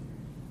could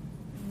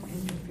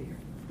interfere.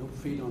 No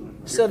feet on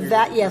it. So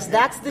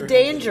that's the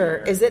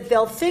danger, is that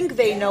they'll think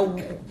they know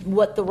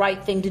what the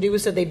right thing to do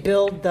is, so they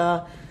build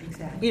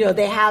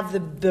they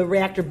have the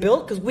reactor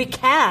built because we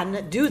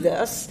can do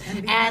this,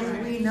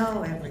 and we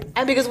know everything.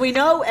 And because we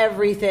know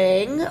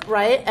everything,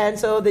 right? And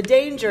so the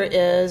danger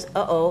is,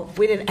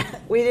 we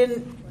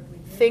didn't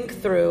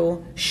think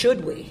through,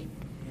 should we?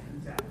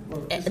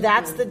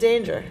 That's the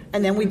danger.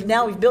 And then we've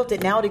built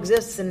it, now it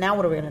exists, and now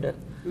what are we going to do?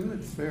 Isn't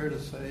it fair to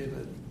say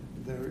that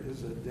there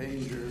is a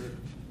danger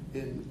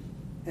in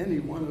any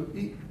one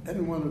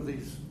of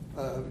these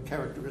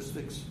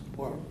characteristics,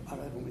 or I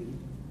don't mean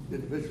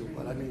individual,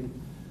 but I mean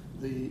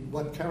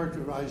what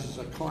characterizes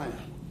a clan,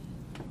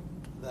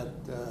 that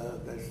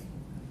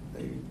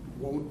they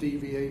won't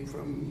deviate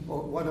from,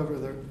 or whatever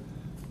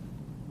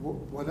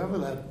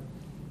that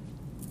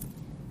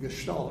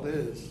gestalt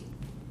is,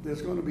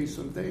 there's going to be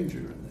some danger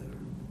in there.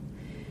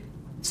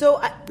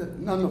 So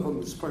none of them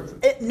is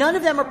perfect. None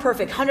of them are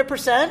perfect,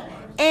 100%.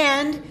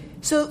 And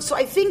so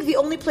I think the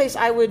only place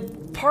I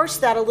would parse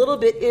that a little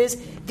bit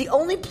is the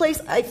only place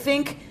I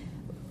think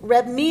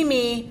Reb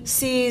Mimi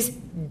sees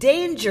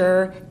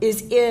danger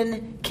is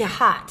in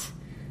Kehat.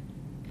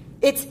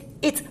 It's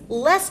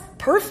less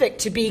perfect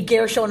to be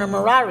Gershon or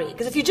Merari,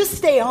 because if you just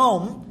stay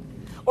home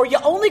or you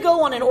only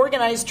go on an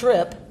organized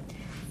trip,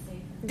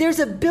 there's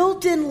a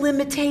built-in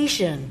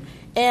limitation,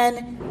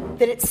 and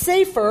that it's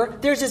safer.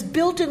 There's this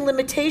built-in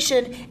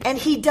limitation, and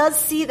he does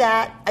see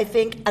that, I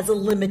think, as a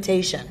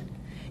limitation.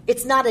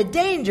 It's not a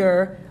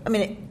danger. I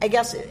mean, I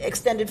guess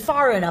extended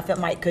far enough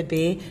it could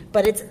be,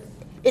 but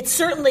it's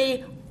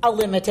certainly a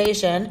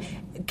limitation.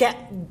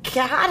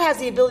 Kehat has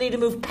the ability to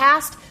move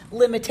past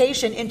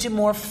limitation into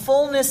more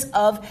fullness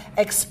of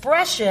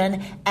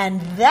expression,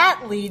 and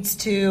that leads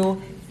to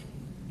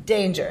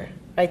danger.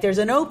 Right? There's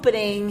an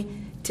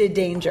opening to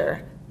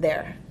danger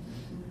there.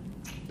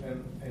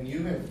 And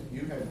you had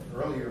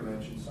earlier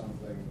mentioned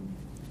something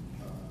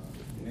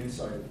an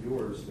insight of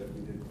yours that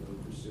we didn't really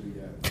pursue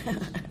yet.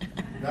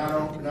 Not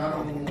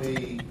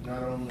only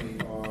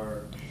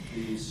are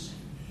these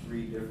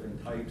three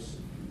different types of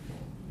people,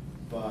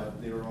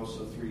 but there are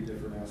also three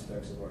different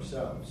aspects of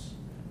ourselves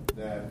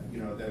that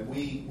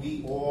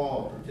we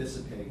all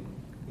participate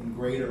in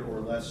greater or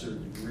lesser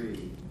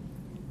degree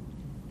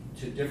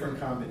to different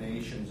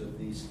combinations of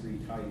these three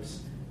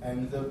types,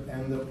 and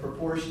the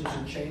proportions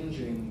are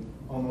changing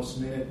almost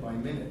minute by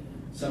minute.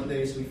 Some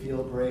days we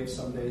feel brave,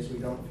 some days we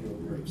don't feel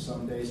brave.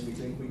 Some days we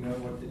think we know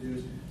what to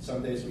do,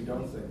 some days we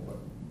don't think, but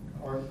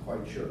aren't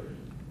quite sure.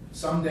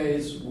 Some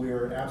days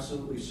we're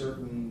absolutely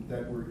certain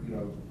that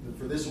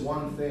for this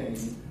one thing,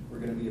 we're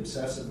going to be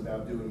obsessive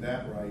about doing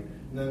that right.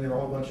 And then there are a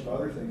whole bunch of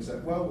other things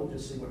that, we'll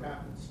just see what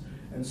happens.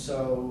 And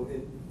so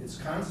it's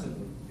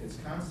constantly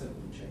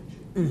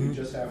changing. Mm-hmm. We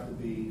just have to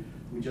be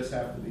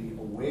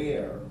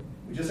aware.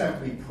 We just have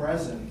to be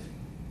present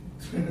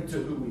to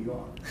who we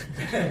are.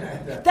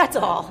 That's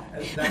all.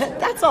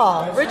 That's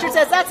all. Richard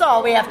says that's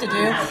all we have to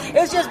do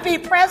is just be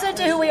present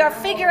to who we are.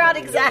 Figure out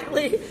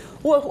exactly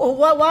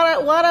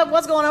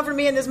what's going on for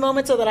me in this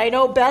moment, so that I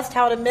know best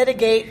how to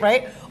mitigate,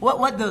 right?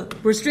 What the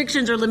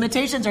restrictions or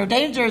limitations or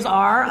dangers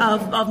are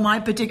of my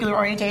particular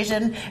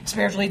orientation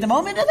spiritually at the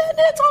moment, and then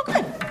it's all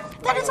good.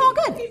 Then it's all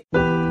good.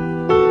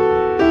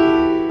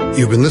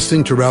 You've been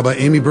listening to Rabbi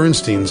Amy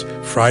Bernstein's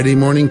Friday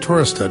Morning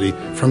Torah Study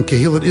from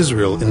Kehillat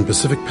Israel in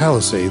Pacific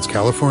Palisades,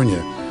 California.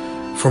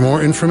 For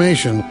more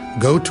information,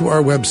 go to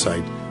our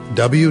website,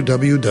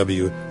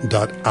 www.ourki.org.